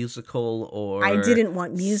 Didn't want musical or I didn't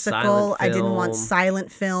want musical. I didn't want film.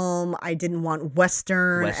 silent film. I didn't want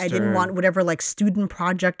Western. I didn't want whatever like student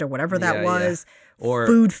project or whatever that was. Or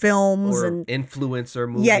food films or and influencer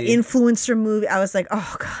movie. Yeah, influencer movie. I was like,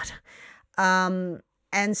 oh God.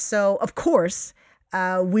 And so of course,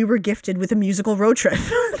 we were gifted with a musical road trip.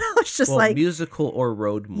 I was just like musical or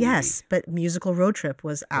road movie. Yes, but musical road trip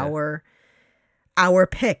was our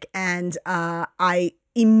pick, and I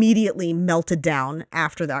immediately melted down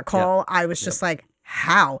after that call. Yep. I was just like,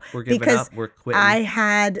 how? We're giving up. We're quitting. I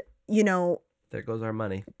had, there goes our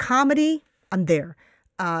money. Comedy, I'm there.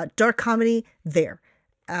 Dark comedy, there.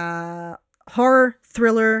 Horror,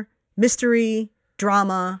 thriller, mystery,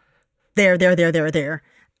 drama, there.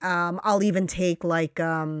 I'll even take like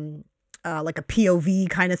a POV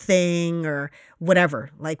kind of thing or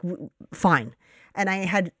whatever, fine. And I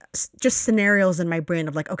had just scenarios in my brain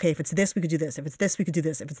of like, okay, if it's this, we could do this. If it's this, we could do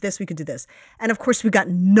this. If it's this, we could do this. And of course we got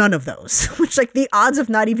none of those, which like the odds of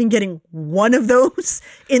not even getting one of those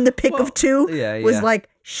in the pick of two was like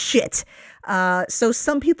shit. So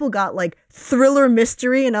some people got like thriller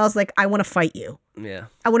mystery and I was like, I want to fight you. Yeah.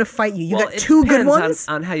 I want to fight you. You got two good ones.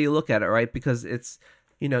 On how you look at it, right? Because it's,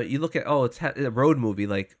 you look at, it's a road movie,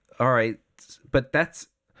 like, all right, but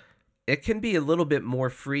it can be a little bit more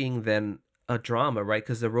freeing than a drama, right?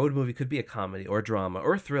 Because the road movie could be a comedy or a drama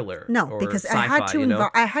or a thriller. No, or because sci-fi,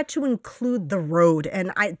 I had to include the road,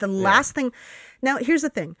 and last thing. Now, here's the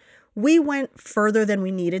thing: we went further than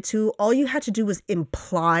we needed to. All you had to do was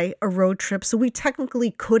imply a road trip, so we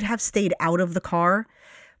technically could have stayed out of the car,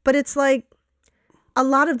 but it's like. A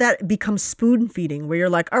lot of that becomes spoon feeding where you're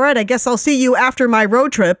like, all right, I guess I'll see you after my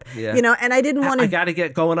road trip, and I didn't want to. I got to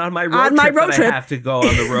get going on my road trip. I have to go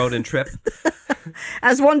on the road and trip.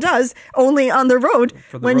 As one does, only on the road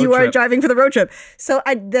when you are driving for the road trip. So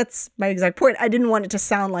that's my exact point. I didn't want it to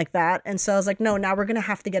sound like that. And so I was like, no, now we're going to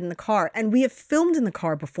have to get in the car. And we have filmed in the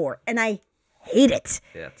car before and I hate it.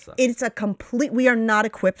 Yeah, it sucks. It's we are not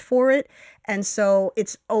equipped for it. And so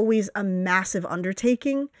it's always a massive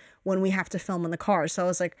undertaking when we have to film in the car. So I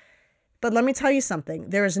was like, but let me tell you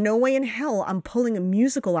something. There is no way in hell I'm pulling a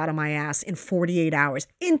musical out of my ass in 48 hours,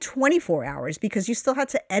 in 24 hours, because you still had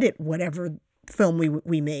to edit whatever film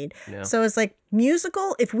we made. Yeah. So it's like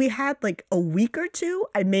musical, if we had like a week or two,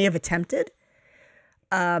 I may have attempted.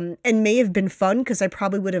 And may have been fun because I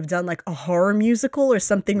probably would have done like a horror musical or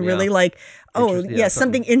something really like,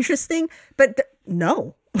 something interesting. But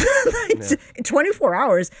no. 24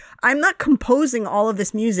 hours I'm not composing all of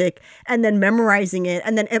this music and then memorizing it,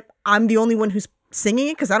 and then if I'm the only one who's singing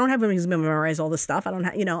it because I don't have anyone who's memorized all this stuff. I don't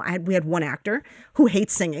have we had one actor who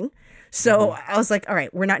hates singing, so I was like, all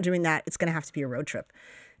right, we're not doing that. It's gonna have to be a road trip.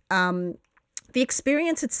 The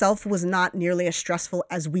experience itself was not nearly as stressful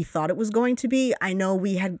as we thought it was going to be. I know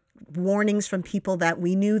we had warnings from people that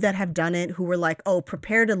we knew that have done it who were like, oh,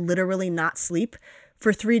 prepare to literally not sleep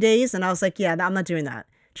for 3 days, and I was like, yeah, I'm not doing that.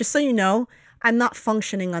 Just so you know, I'm not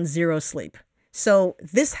functioning on zero sleep. So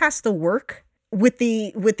this has to work with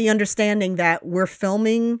the understanding that we're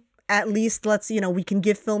filming at least, we can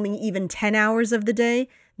give filming even 10 hours of the day.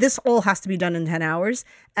 This all has to be done in 10 hours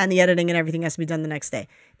and the editing and everything has to be done the next day.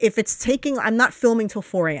 If it's I'm not filming till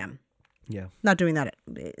 4 a.m. Yeah. Not doing that.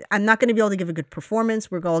 I'm not going to be able to give a good performance.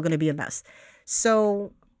 We're all going to be a mess.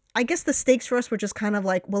 So I guess the stakes for us were just kind of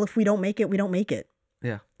like, well, if we don't make it, we don't make it.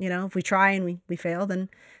 Yeah. If we try and we fail, then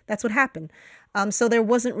that's what happened. So there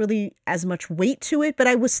wasn't really as much weight to it, but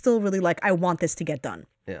I was still really like, I want this to get done.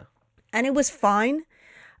 Yeah. And it was fine.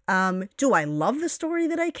 Do I love the story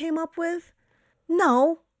that I came up with?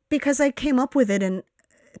 No, because I came up with it in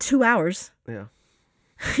 2 hours. Yeah.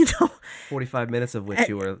 45 minutes of which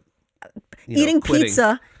you were eating quitting.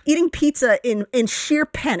 pizza in sheer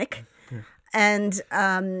panic. Yeah. And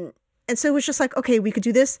so it was just like, okay, we could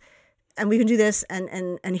do this. And we can do this,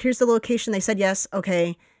 and here's the location. They said yes,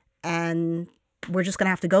 okay, and we're just gonna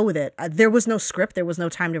have to go with it. There was no script. There was no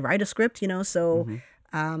time to write a script, So,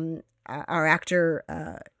 our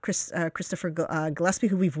actor Christopher Gillespie,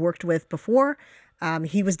 who we've worked with before,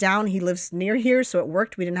 he was down. He lives near here, so it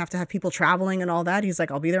worked. We didn't have to have people traveling and all that. He's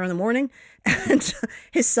like, I'll be there in the morning. And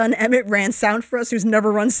his son Emmett ran sound for us, who's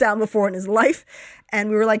never run sound before in his life, and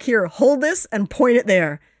we were like, here, hold this and point it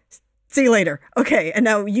there. See you later. Okay, and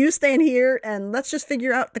now you stand here and let's just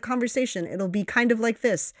figure out the conversation. It'll be kind of like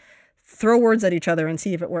this. Throw words at each other and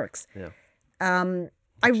see if it works. Yeah.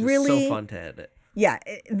 It's so fun to edit. Yeah,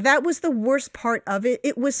 that was the worst part of it.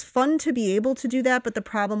 It was fun to be able to do that, but the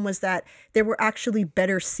problem was that there were actually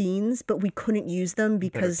better scenes, but we couldn't use them Better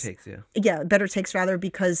because takes, yeah. yeah, better takes rather,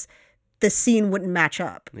 because the scene wouldn't match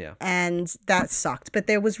up. Yeah. And that sucked. But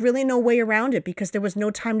there was really no way around it because there was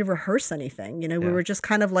no time to rehearse anything. You know, we Yeah. were just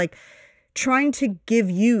kind of like trying to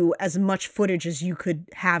give you as much footage as you could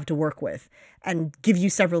have to work with and give you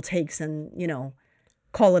several takes and, you know,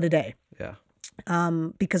 call it a day. Yeah.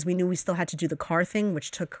 Because we knew we still had to do the car thing,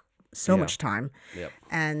 which took so much time. Yep.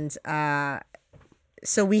 And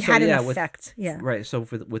so we had an effect. Yeah. Right. So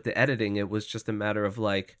with the editing, it was just a matter of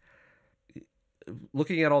like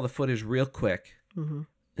looking at all the footage real quick, and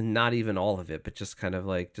not even all of it, but just kind of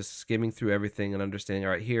like just skimming through everything and understanding,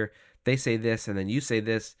 all right, here they say this and then you say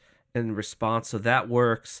this in response, so that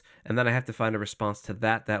works. And then I have to find a response to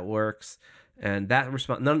that works. And that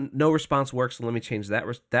response, no response works. So let me change that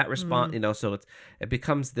response. You know, so it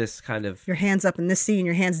becomes this kind of your hands up in this scene,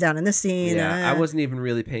 your hands down in this scene. Yeah, I wasn't even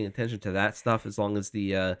really paying attention to that stuff as long as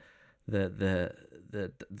the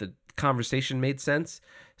conversation made sense.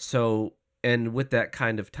 So, and with that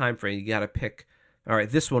kind of time frame, you got to pick. All right,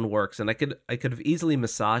 this one works, and I could have easily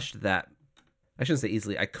massaged that. I shouldn't say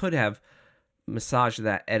easily. I could have massaged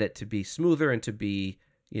that edit to be smoother and to be,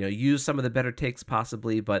 you know, use some of the better takes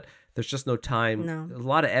possibly, but there's just no time. No. A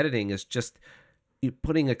lot of editing is just you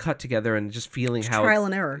putting a cut together and just feeling how trial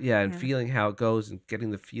and error. Yeah, and feeling how it goes and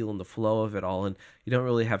getting the feel and the flow of it all, and you don't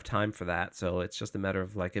really have time for that. So it's just a matter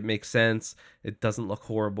of like, it makes sense, it doesn't look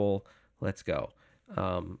horrible, let's go.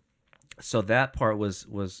 So that part was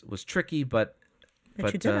tricky, but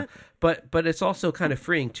you did it. But it's also kind of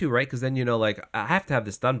freeing too, right? Because then, you know, like, I have to have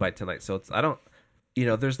this done by tonight, so I don't, you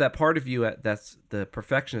know, there's that part of you that's the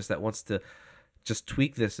perfectionist that wants to just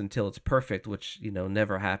tweak this until it's perfect, which, you know,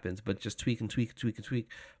 never happens, but just tweak and tweak and tweak and tweak.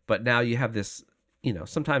 But now you have this, you know,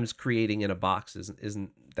 sometimes creating in a box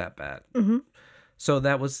isn't that bad. So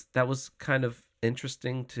that was kind of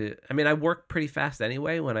interesting to, I mean, I work pretty fast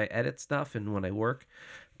anyway when I edit stuff and when I work,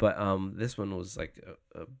 but this one was like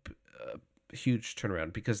a huge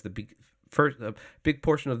turnaround because a big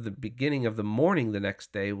portion of the beginning of the morning the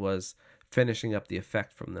next day was finishing up the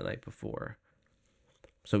effect from the night before.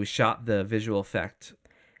 So we shot the visual effect.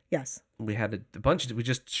 Yes. We had we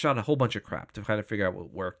just shot a whole bunch of crap to kind of figure out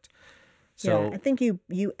what worked. So yeah, I think you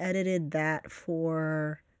edited that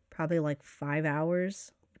for probably like 5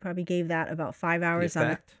 hours. You probably gave that about 5 hours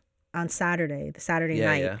on Saturday, the Saturday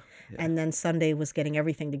night. Yeah. And then Sunday was getting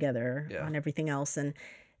everything together on everything else. And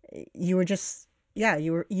you were just,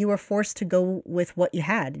 you were forced to go with what you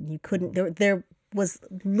had. You couldn't, there was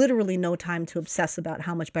literally no time to obsess about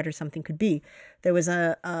how much better something could be. There was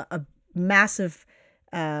a massive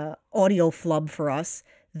audio flub for us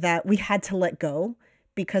that we had to let go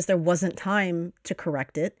because there wasn't time to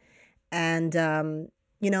correct it. And,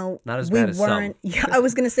 you know, not as bad as some. Yeah, I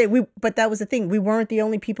was going to say, but that was the thing. We weren't the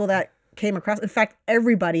only people that came across. In fact,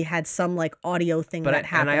 everybody had some like audio thing that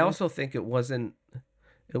happened. And I also think it wasn't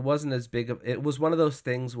as big of, it was one of those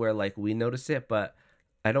things where like we noticed it, but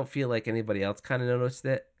I don't feel like anybody else kind of noticed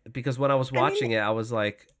it, because when I was watching it, I was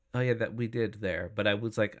like, oh yeah, that we did there. But I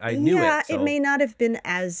was like, I knew it. Yeah, so. It may not have been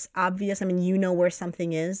as obvious. I mean, you know where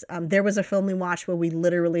something is. There was a film we watched where we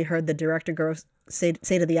literally heard the director say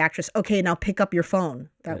to the actress, okay, now pick up your phone.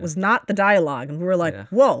 That was not the dialogue. And we were like,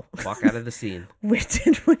 whoa. Walk out of the scene.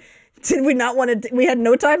 Did we not want to, we had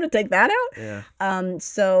no time to take that out? Yeah.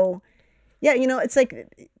 So, yeah, you know, it's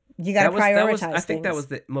like, you got to prioritize I think that was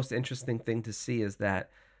the most interesting thing to see, is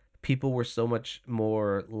that people were so much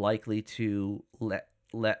more likely to let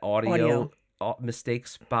audio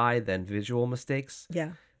mistakes by than visual mistakes.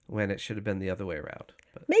 Yeah. When it should have been the other way around.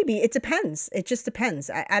 But maybe it depends. It just depends.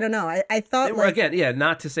 I don't know. I thought again,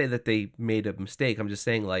 not to say that they made a mistake. I'm just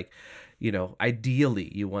saying, like, you know,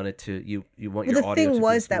 ideally you want it to you want your audio. The thing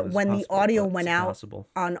was that when the audio went out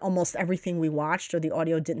on almost everything we watched, or the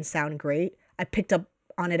audio didn't sound great, I picked up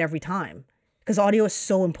on it every time because audio is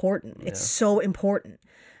so important. It's so important.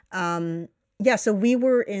 So we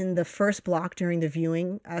were in the first block during the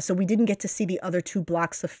viewing, so we didn't get to see the other two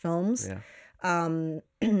blocks of films.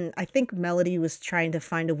 I think Melody was trying to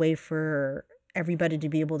find a way for everybody to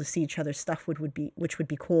be able to see each other's stuff, which would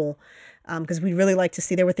be cool, because we'd really like to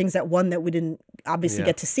see. There were things that we didn't obviously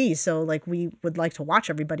get to see, so like we would like to watch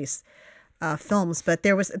everybody's films. But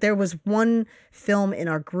there was one film in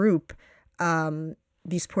our group,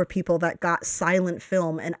 these poor people, that got silent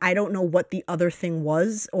film, and I don't know what the other thing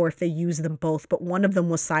was or if they used them both, but one of them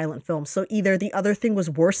was silent film. So either the other thing was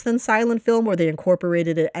worse than silent film or they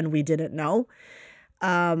incorporated it and we didn't know.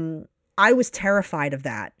 I was terrified of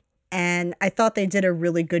that, and I thought they did a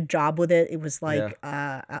really good job with it. It was like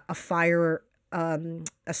a fire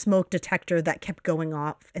a smoke detector that kept going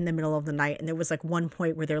off in the middle of the night. And there was like one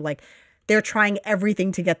point where they're trying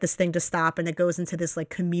everything to get this thing to stop, and it goes into this like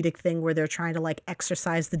comedic thing where they're trying to like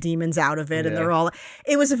exorcise the demons out of it. And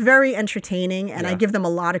it was very entertaining, and I give them a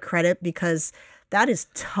lot of credit because that is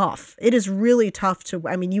tough. It is really tough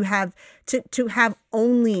you have to have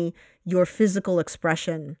only your physical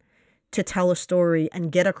expression to tell a story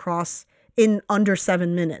and get across in under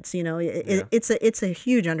 7 minutes. It's a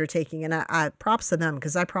huge undertaking, and I props to them,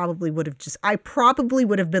 because I probably would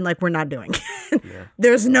have been like, we're not doing it.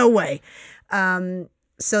 There's no way.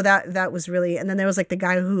 So that was really, and then there was like the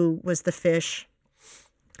guy who was the fish,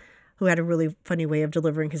 who had a really funny way of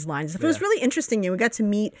delivering his lines. It was really interesting. We got to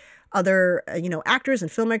meet other actors and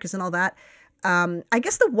filmmakers and all that. I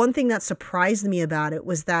guess the one thing that surprised me about it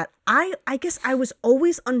was that I guess I was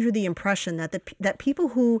always under the impression that people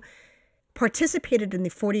who participated in the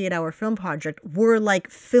 48-hour film project were like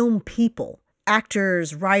film people,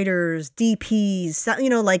 actors, writers, DPs,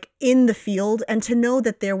 like in the field. And to know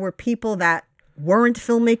that there were people that weren't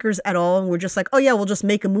filmmakers at all and were just like, oh yeah, we'll just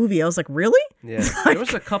make a movie. I was like, really? Yeah. There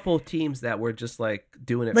was a couple of teams that were just like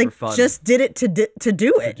doing it for fun. Just did it to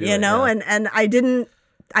do it, and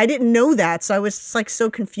I didn't know that, so I was like so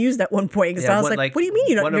confused at one point, because I was like, "What do you mean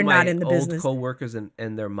you're not in the business?" Old coworkers and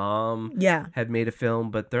their mom had made a film,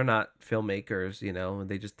 but they're not filmmakers, and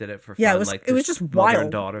they just did it for fun. Yeah, it was just wild, mother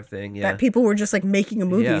and daughter thing. Yeah, that people were just like making a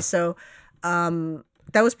movie. Yeah. So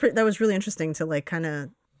that was really interesting to like kind of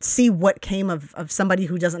see what came of somebody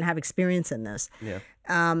who doesn't have experience in this. Yeah.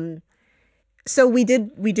 So we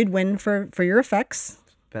did win for your effects.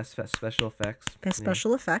 Best special effects. Best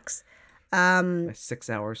special effects.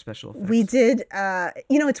 6-hour special effects. We did,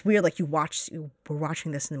 it's weird. Like we're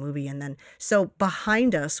watching this in the movie, and then, so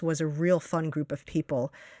behind us was a real fun group of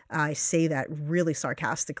people. I say that really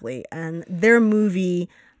sarcastically, and their movie,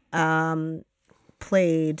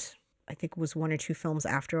 played, I think it was 1 or 2 films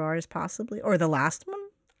after ours, possibly, or the last one.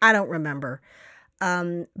 I don't remember.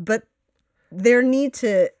 But their need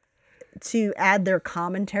to add their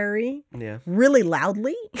commentary really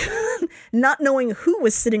loudly, not knowing who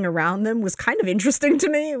was sitting around them, was kind of interesting to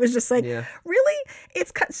me. It was just like, really?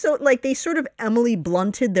 It's so like they sort of Emily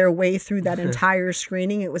Blunted their way through that entire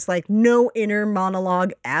screening. It was like no inner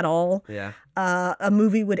monologue at all. Yeah. A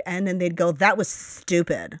movie would end and they'd go, that was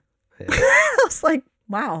stupid. Yeah. I was like,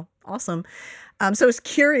 wow, awesome. So I was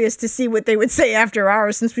curious to see what they would say after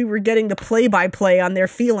ours, since we were getting the play-by-play on their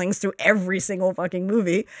feelings through every single fucking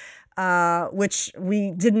movie. Which we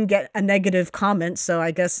didn't get a negative comment, so I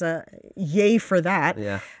guess yay for that.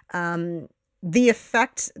 Yeah. The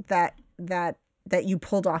effect that you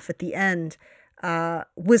pulled off at the end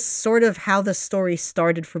was sort of how the story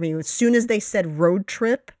started for me. As soon as they said road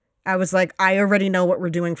trip, I was like, I already know what we're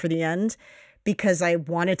doing for the end, because I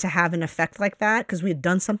wanted to have an effect like that, because you had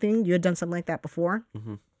done something like that before.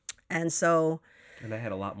 Mm-hmm. And so... And I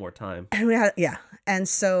had a lot more time. And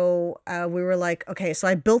so we were like, okay, so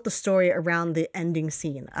I built the story around the ending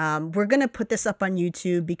scene. We're going to put this up on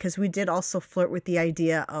YouTube, because we did also flirt with the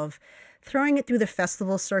idea of throwing it through the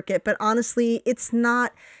festival circuit. But honestly, it's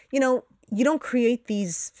not, you don't create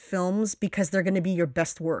these films because they're going to be your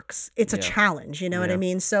best works. It's a challenge, you know what I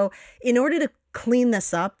mean? So in order to clean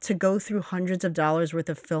this up, to go through hundreds of dollars worth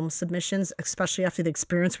of film submissions, especially after the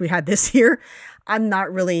experience we had this year, I'm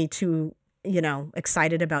not really too...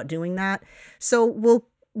 excited about doing that. So we'll,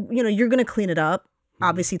 you're going to clean it up,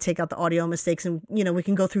 obviously take out the audio mistakes, and, we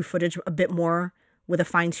can go through footage a bit more with a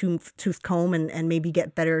fine-tooth comb and maybe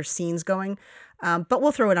get better scenes going. But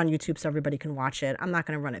we'll throw it on YouTube so everybody can watch it. I'm not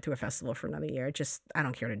going to run it through a festival for another year. I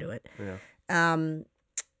don't care to do it. Yeah.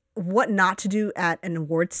 What not to do at an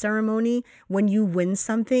award ceremony: when you win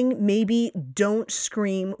something, maybe don't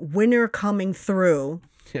scream "winner coming through."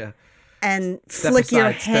 Yeah. And flick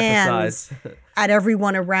your hands at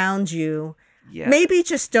everyone around you. Yeah. Maybe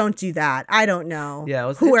just don't do that. I don't know. Yeah, it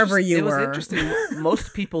was whoever you were. It was interesting.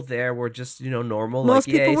 Most people there were just, normal. Most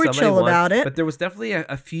people were chill about it. But there was definitely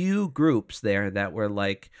a few groups there that were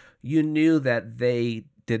like, you knew that they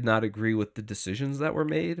did not agree with the decisions that were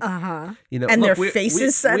made. And their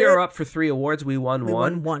faces said we were up for 3 awards. We won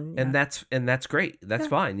one. Yeah. And that's great. That's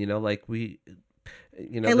fine.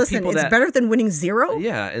 Hey, listen, it's better than winning 0.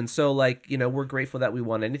 Yeah, and so we're grateful that we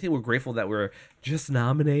won anything. We're grateful that we're just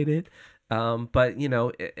nominated. But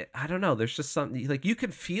I don't know. There's just something like you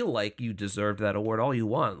can feel like you deserve that award all you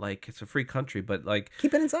want. Like it's a free country, but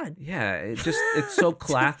keep it inside. Yeah, it's so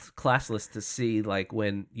classless to see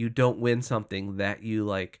when you don't win something that you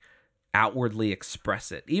outwardly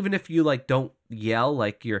express it, even if you like don't yell,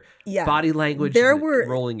 like your Yeah. body language, There were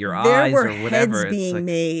rolling your there eyes were or whatever. heads It's being like,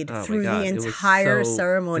 made oh my through God, the it was entire so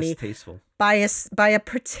ceremony distasteful. by a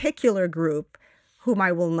particular group whom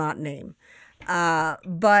I will not name.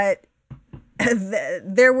 But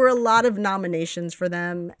there were a lot of nominations for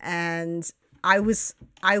them, and I was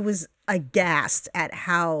aghast at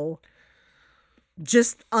how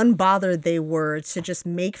just unbothered they were to just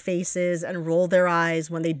make faces and roll their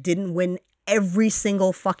eyes when they didn't win every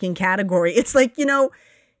single fucking category. It's like,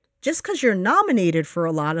 just because you're nominated for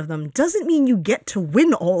a lot of them doesn't mean you get to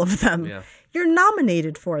win all of them. Yeah. You're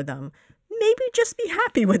nominated for them. Maybe just be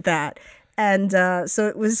happy with that. And so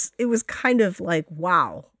it was kind of like,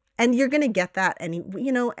 wow. And you're going to get that.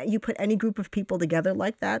 You put any group of people together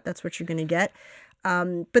like that, that's what you're going to get.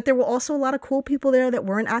 But there were also a lot of cool people there that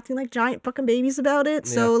weren't acting like giant fucking babies about it.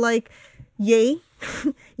 So like, yay,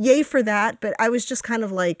 yay for that. But I was just kind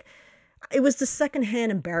of like, it was the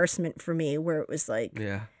secondhand embarrassment for me where it was like,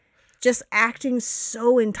 just acting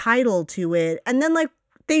so entitled to it. And then like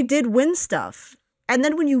they did win stuff. And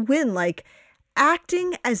then when you win, like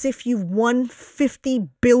acting as if you've won $50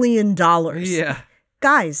 billion. Yeah.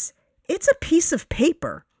 Guys, it's a piece of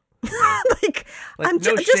paper. like I'm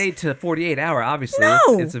no just shade to 48 Hour, obviously. No,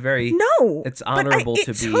 it's a very it's but honorable it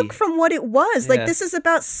to be. It took from what it was. Like this is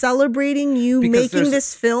about celebrating you Because making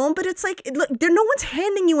this film, but it's like look, no one's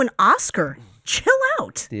handing you an Oscar. Chill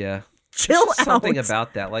out. Yeah. Chill There's out. Something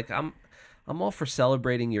about that. Like I'm all for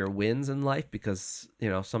celebrating your wins in life because,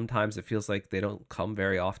 sometimes it feels like they don't come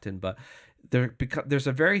very often, but there's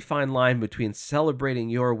a very fine line between celebrating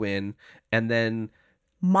your win and then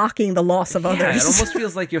mocking the loss of others. It almost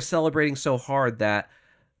feels like you're celebrating so hard that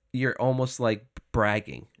you're almost like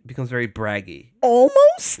bragging. It becomes very braggy.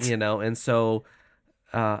 Almost? And so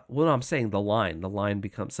what I'm saying, the line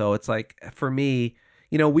becomes, so it's like for me,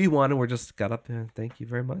 we won and we're just got up there. Thank you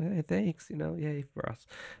very much. Hey, thanks. Yay for us.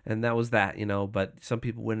 And that was that, but some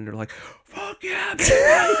people win and they're like, fuck yeah, baby.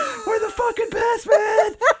 We're the fucking best,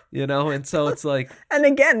 man. And so it's like. And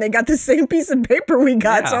again, they got the same piece of paper we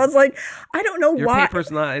got. So I was like, I don't know why. Your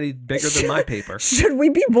paper's not any bigger than my paper. Should we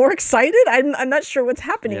be more excited? I'm not sure what's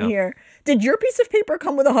happening here. Did your piece of paper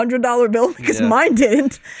come with $100 bill? Because mine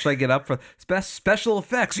didn't. Should I get up for special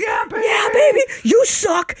effects? Yeah, baby. Yeah, baby. You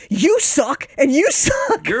suck, and you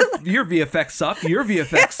suck. Your VFX suck. Your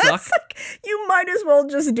VFX suck. Like, you might as well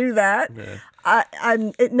just do that.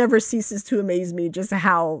 Yeah. It never ceases to amaze me just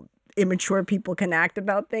how immature people can act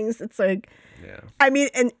about things. It's like, I mean,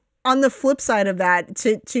 and on the flip side of that,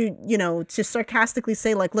 to sarcastically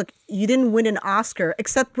say like, look, you didn't win an Oscar,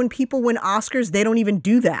 except when people win Oscars, they don't even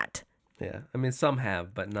do that. Yeah, I mean, some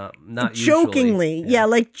have, but not jokingly. Usually. Yeah,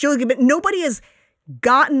 like joking, but nobody has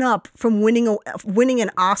gotten up from winning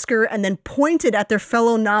an Oscar and then pointed at their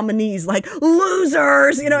fellow nominees like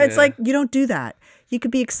losers. It's like you don't do that. You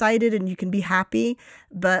could be excited and you can be happy,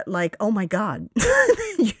 but like, oh my God,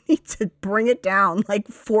 you need to bring it down like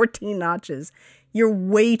 14 notches. You're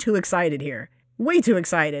way too excited here. Way too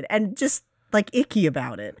excited and just like icky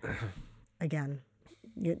about it. Again,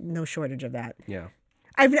 no shortage of that. Yeah.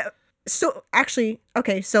 So actually,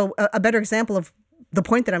 okay, so a better example of the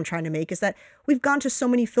point that I'm trying to make is that we've gone to so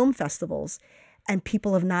many film festivals and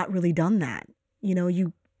people have not really done that.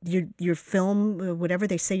 Your film, whatever,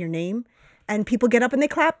 they say your name and people get up and they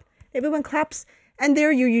clap. Everyone claps. And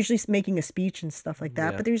there you're usually making a speech and stuff like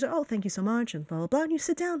that. Yeah. But they're usually, oh, thank you so much and blah, blah, blah. And you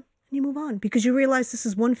sit down and you move on because you realize this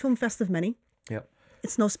is one film fest of many. Yep.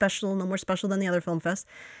 It's no more special than the other film fest.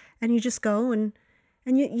 And you just go and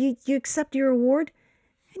you accept your award.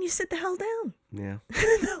 And you sit the hell down. Yeah.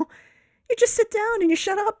 No, you just sit down and you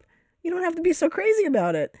shut up. You don't have to be so crazy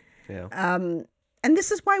about it. Yeah. And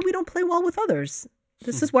this is why we don't play well with others.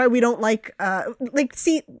 This is why we don't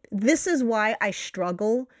see, this is why I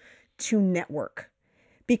struggle to network.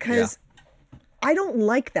 Because I don't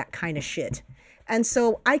like that kind of shit. And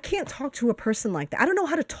so I can't talk to a person like that. I don't know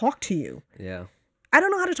how to talk to you. Yeah. I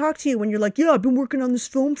don't know how to talk to you when you're like, yeah, I've been working on this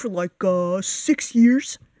film for like 6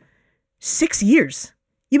 years. 6 years.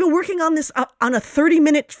 You've been working on this on a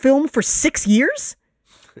 30-minute film for 6 years?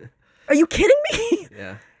 Are you kidding me?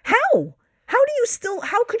 Yeah. How? How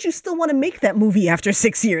could you still want to make that movie after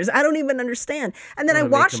 6 years? I don't even understand. And then I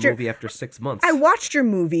watched your movie after 6 months. I watched your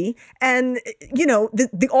movie and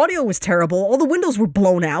the audio was terrible. All the windows were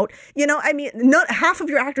blown out. I mean, not half of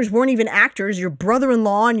your actors weren't even actors. Your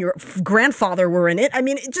brother-in-law and your grandfather were in it. I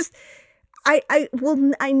mean, it just I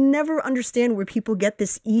never understand where people get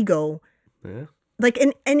this ego. Yeah. Like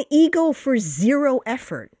an ego for zero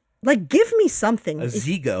effort. Like, give me something. A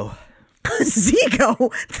zigo.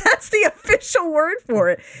 Zigo. That's the official word for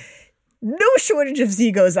it. no shortage of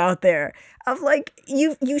Zegos out there of like,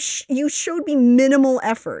 you showed me minimal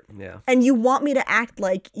effort. Yeah. And you want me to act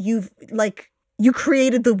like you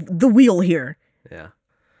created the wheel here. Yeah.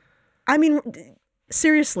 I mean,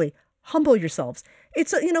 seriously, humble yourselves.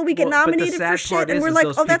 It's, we get nominated for shit and we're like,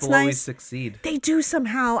 oh, that's nice. Always succeed. They do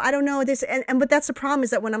somehow. I don't know this. But that's the problem,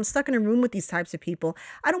 is that when I'm stuck in a room with these types of people,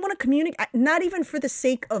 I don't want to communicate, not even for the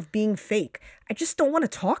sake of being fake. I just don't want to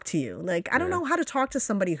talk to you. Like, I don't know how to talk to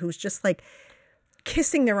somebody who's just like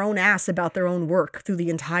kissing their own ass about their own work through the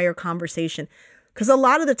entire conversation. Because a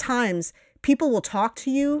lot of the times people will talk to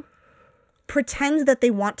you, pretend that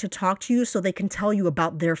they want to talk to you so they can tell you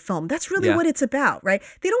about their film. That's really what it's about, right?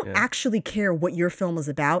 They don't actually care what your film is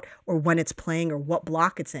about or when it's playing or what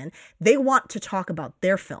block it's in. They want to talk about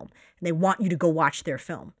their film and they want you to go watch their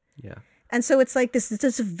film. Yeah. And so it's like this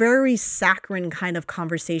very saccharine kind of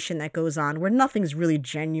conversation that goes on where nothing's really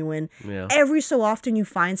genuine. Yeah. Every so often you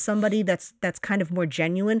find somebody that's kind of more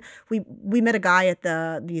genuine. We met a guy at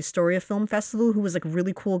the Astoria Film Festival who was like a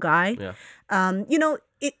really cool guy. Yeah.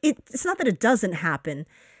 It's not that it doesn't happen,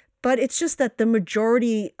 but it's just that the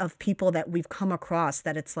majority of people that we've come across,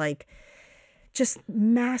 that it's like just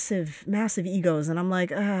massive, massive egos. And I'm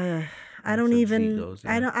like, I don't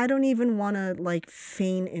even want to like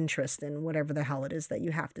feign interest in whatever the hell it is that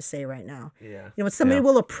you have to say right now. Yeah. When somebody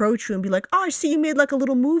will approach you and be like, oh, I see you made like a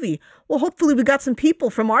little movie. Well, hopefully we got some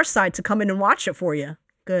people from our side to come in and watch it for you.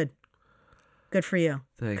 Good for you.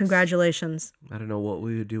 Thanks. Congratulations. I don't know what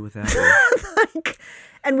we would do without you.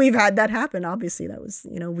 And we've had that happen. Obviously, that was,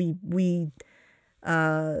 we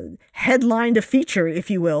headlined a feature,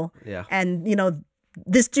 if you will. Yeah. And,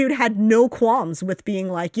 this dude had no qualms with being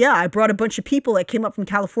like, yeah, I brought a bunch of people that came up from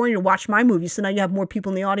California to watch my movie. So now you have more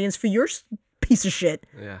people in the audience for your piece of shit.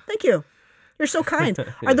 Yeah. Thank you. You're so kind.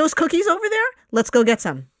 Are those cookies over there? Let's go get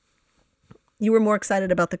some. You were more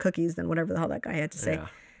excited about the cookies than whatever the hell that guy had to say. Yeah.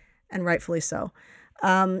 And rightfully so.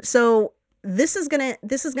 So this is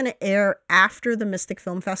gonna air after the Mystic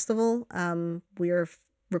Film Festival. We are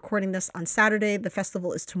recording this on Saturday. The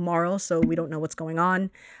festival is tomorrow, so we don't know what's going on.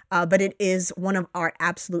 But it is one of our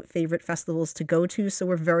absolute favorite festivals to go to, so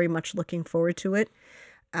we're very much looking forward to it.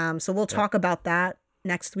 So we'll talk about that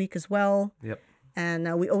next week as well. Yep.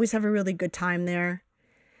 And we always have a really good time there.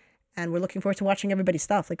 And we're looking forward to watching everybody's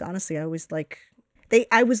stuff. Like, honestly, I always like...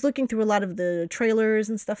 I was looking through a lot of the trailers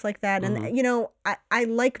and stuff like that. And, I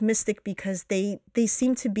like Mystic because they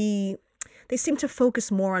seem to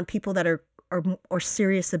focus more on people that are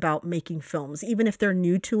serious about making films, even if they're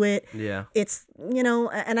new to it. Yeah. It's,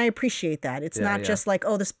 and I appreciate that. It's not just like,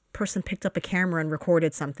 oh, this person picked up a camera and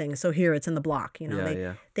recorded something, so here it's in the block.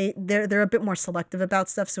 They're a bit more selective about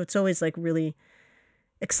stuff. So it's always like really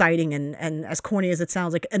exciting and as corny as it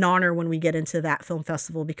sounds, like an honor when we get into that film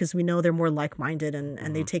festival, because we know they're more like-minded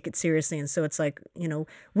and they take it seriously. And so it's like,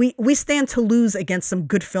 we stand to lose against some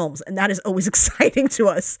good films, and that is always exciting to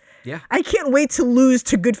us. Yeah. I can't wait to lose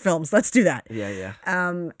to good films. Let's do that. Yeah.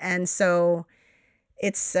 And so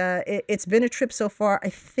it's been a trip so far. I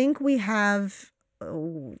think we have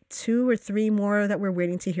 2 or 3 more that we're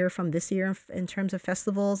waiting to hear from this year in terms of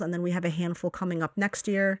festivals. And then we have a handful coming up next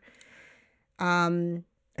year.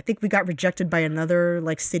 I think we got rejected by another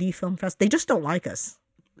like city film fest. They just don't like us.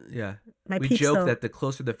 Yeah. My we peeps, joke though, that the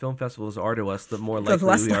closer the film festivals are to us, the more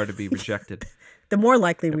likely we are to be rejected. The more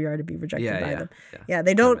likely we are to be rejected by them. Yeah,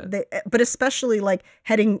 they don't. But especially like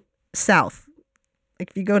heading south,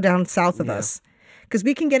 like if you go down south of us, because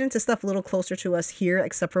we can get into stuff a little closer to us here,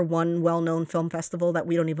 except for one well-known film festival that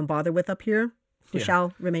we don't even bother with up here, who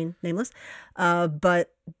shall remain nameless. But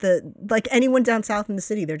anyone down south in the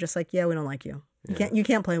city, they're just like, yeah, we don't like you. You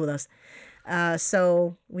can't play with us.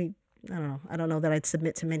 So I don't know that I'd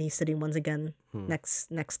submit to many city ones again next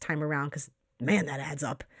time around, because man, that adds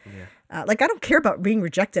up. Yeah. I don't care about being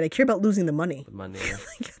rejected. I care about losing the money. The money. Yeah.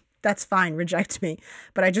 That's fine. Reject me.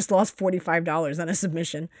 But I just lost $45 on a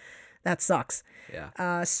submission. That sucks.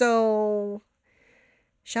 Yeah. So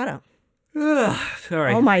shout out.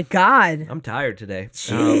 Sorry. Oh my God. I'm tired today.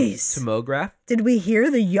 Jeez. Tomograph. Did we hear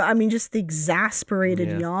just the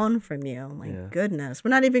exasperated yawn from you? Oh my goodness. We're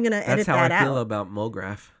not even going to edit that out. That's how I feel about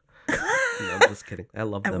Mograph. No, I'm just kidding. I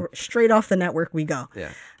love them. Straight off the network we go.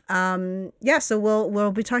 Yeah. So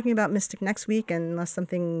we'll be talking about Mystic next week, unless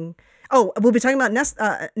something... Oh, we'll be talking about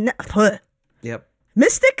Yep.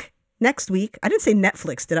 Mystic next week. I didn't say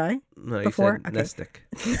Netflix, did I? No, before? You said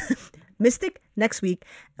Nestic. Mystic next week,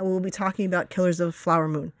 and we'll be talking about Killers of the Flower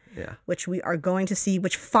Moon, which we are going to see,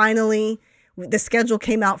 which finally the schedule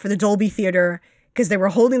came out for the Dolby Theater, because they were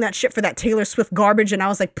holding that shit for that Taylor Swift garbage, and I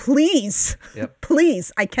was like, please,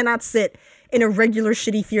 please, I cannot sit in a regular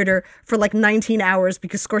shitty theater for like 19 hours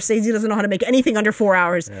because Scorsese doesn't know how to make anything under 4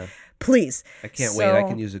 hours. Yeah. Please. I can't wait. I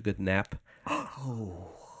can use a good nap.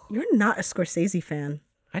 You're not a Scorsese fan.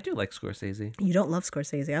 I do like Scorsese. You don't love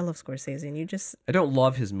Scorsese. I love Scorsese, and you just... I don't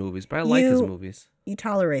love his movies, but I like his movies. You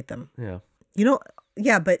tolerate them. Yeah. You know,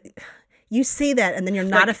 yeah, but you say that, and then you're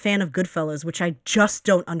not a fan of Goodfellas, which I just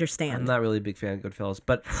don't understand. I'm not really a big fan of Goodfellas,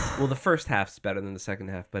 but, well, the first half's better than the second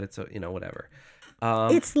half, but it's, whatever.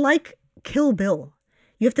 It's like Kill Bill.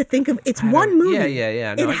 You have to think of... It's one movie.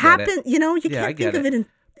 Yeah. No, it happened, you can't think of it in...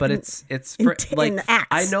 But it's in acts.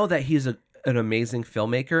 I know that he's an amazing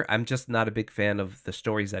filmmaker. I'm just not a big fan of the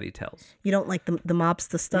stories that he tells. You don't like the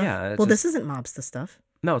mobster stuff? Yeah. Well, this isn't mobster stuff.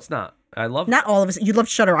 No, it's not. I love... Not all of us. You love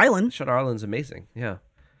Shutter Island. Shutter Island's amazing. Yeah.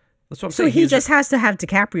 That's what I'm so saying. He just has to have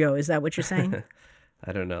DiCaprio. Is that what you're saying?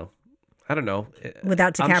 I don't know.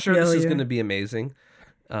 Without DiCaprio, I'm sure this is going to be amazing.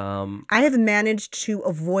 I have managed to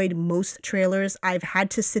avoid most trailers. I've had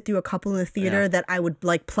to sit through a couple in the theater that I would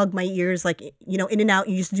like plug my ears, like, in and out.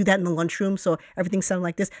 You used to do that in the lunchroom, so everything sounded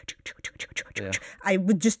like this. Yeah. I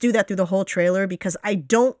would just do that through the whole trailer because I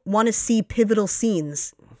don't want to see pivotal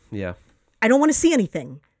scenes. Yeah. I don't want to see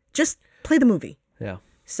anything. Just play the movie. Yeah.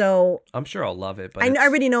 So I'm sure I'll love it. But I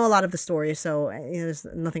already know a lot of the story, so there's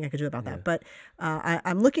nothing I could do about that. But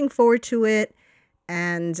I'm looking forward to it.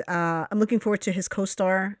 And I'm looking forward to his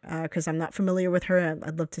co-star because I'm not familiar with her.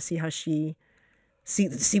 I'd love to see how see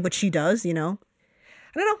what she does, I don't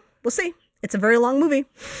know. We'll see. It's a very long movie.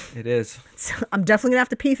 It is. So I'm definitely going to have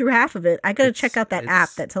to pee through half of it. I got to check out that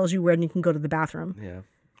app that tells you when you can go to the bathroom. Yeah.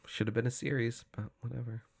 Should have been a series, but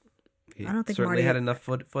whatever. I don't think certainly Marty had enough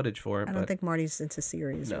footage for it. I don't think Marty's into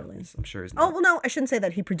series, really. I'm sure he's not. Oh, well, no, I shouldn't say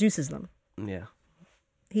that. He produces them. Yeah.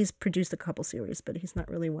 He's produced a couple series, but he's not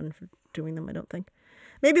really one for doing them, I don't think.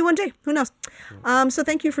 Maybe one day. Who knows? So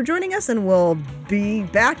thank you for joining us, and we'll be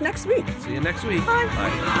back next week. See you next week. Bye.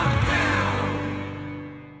 Bye.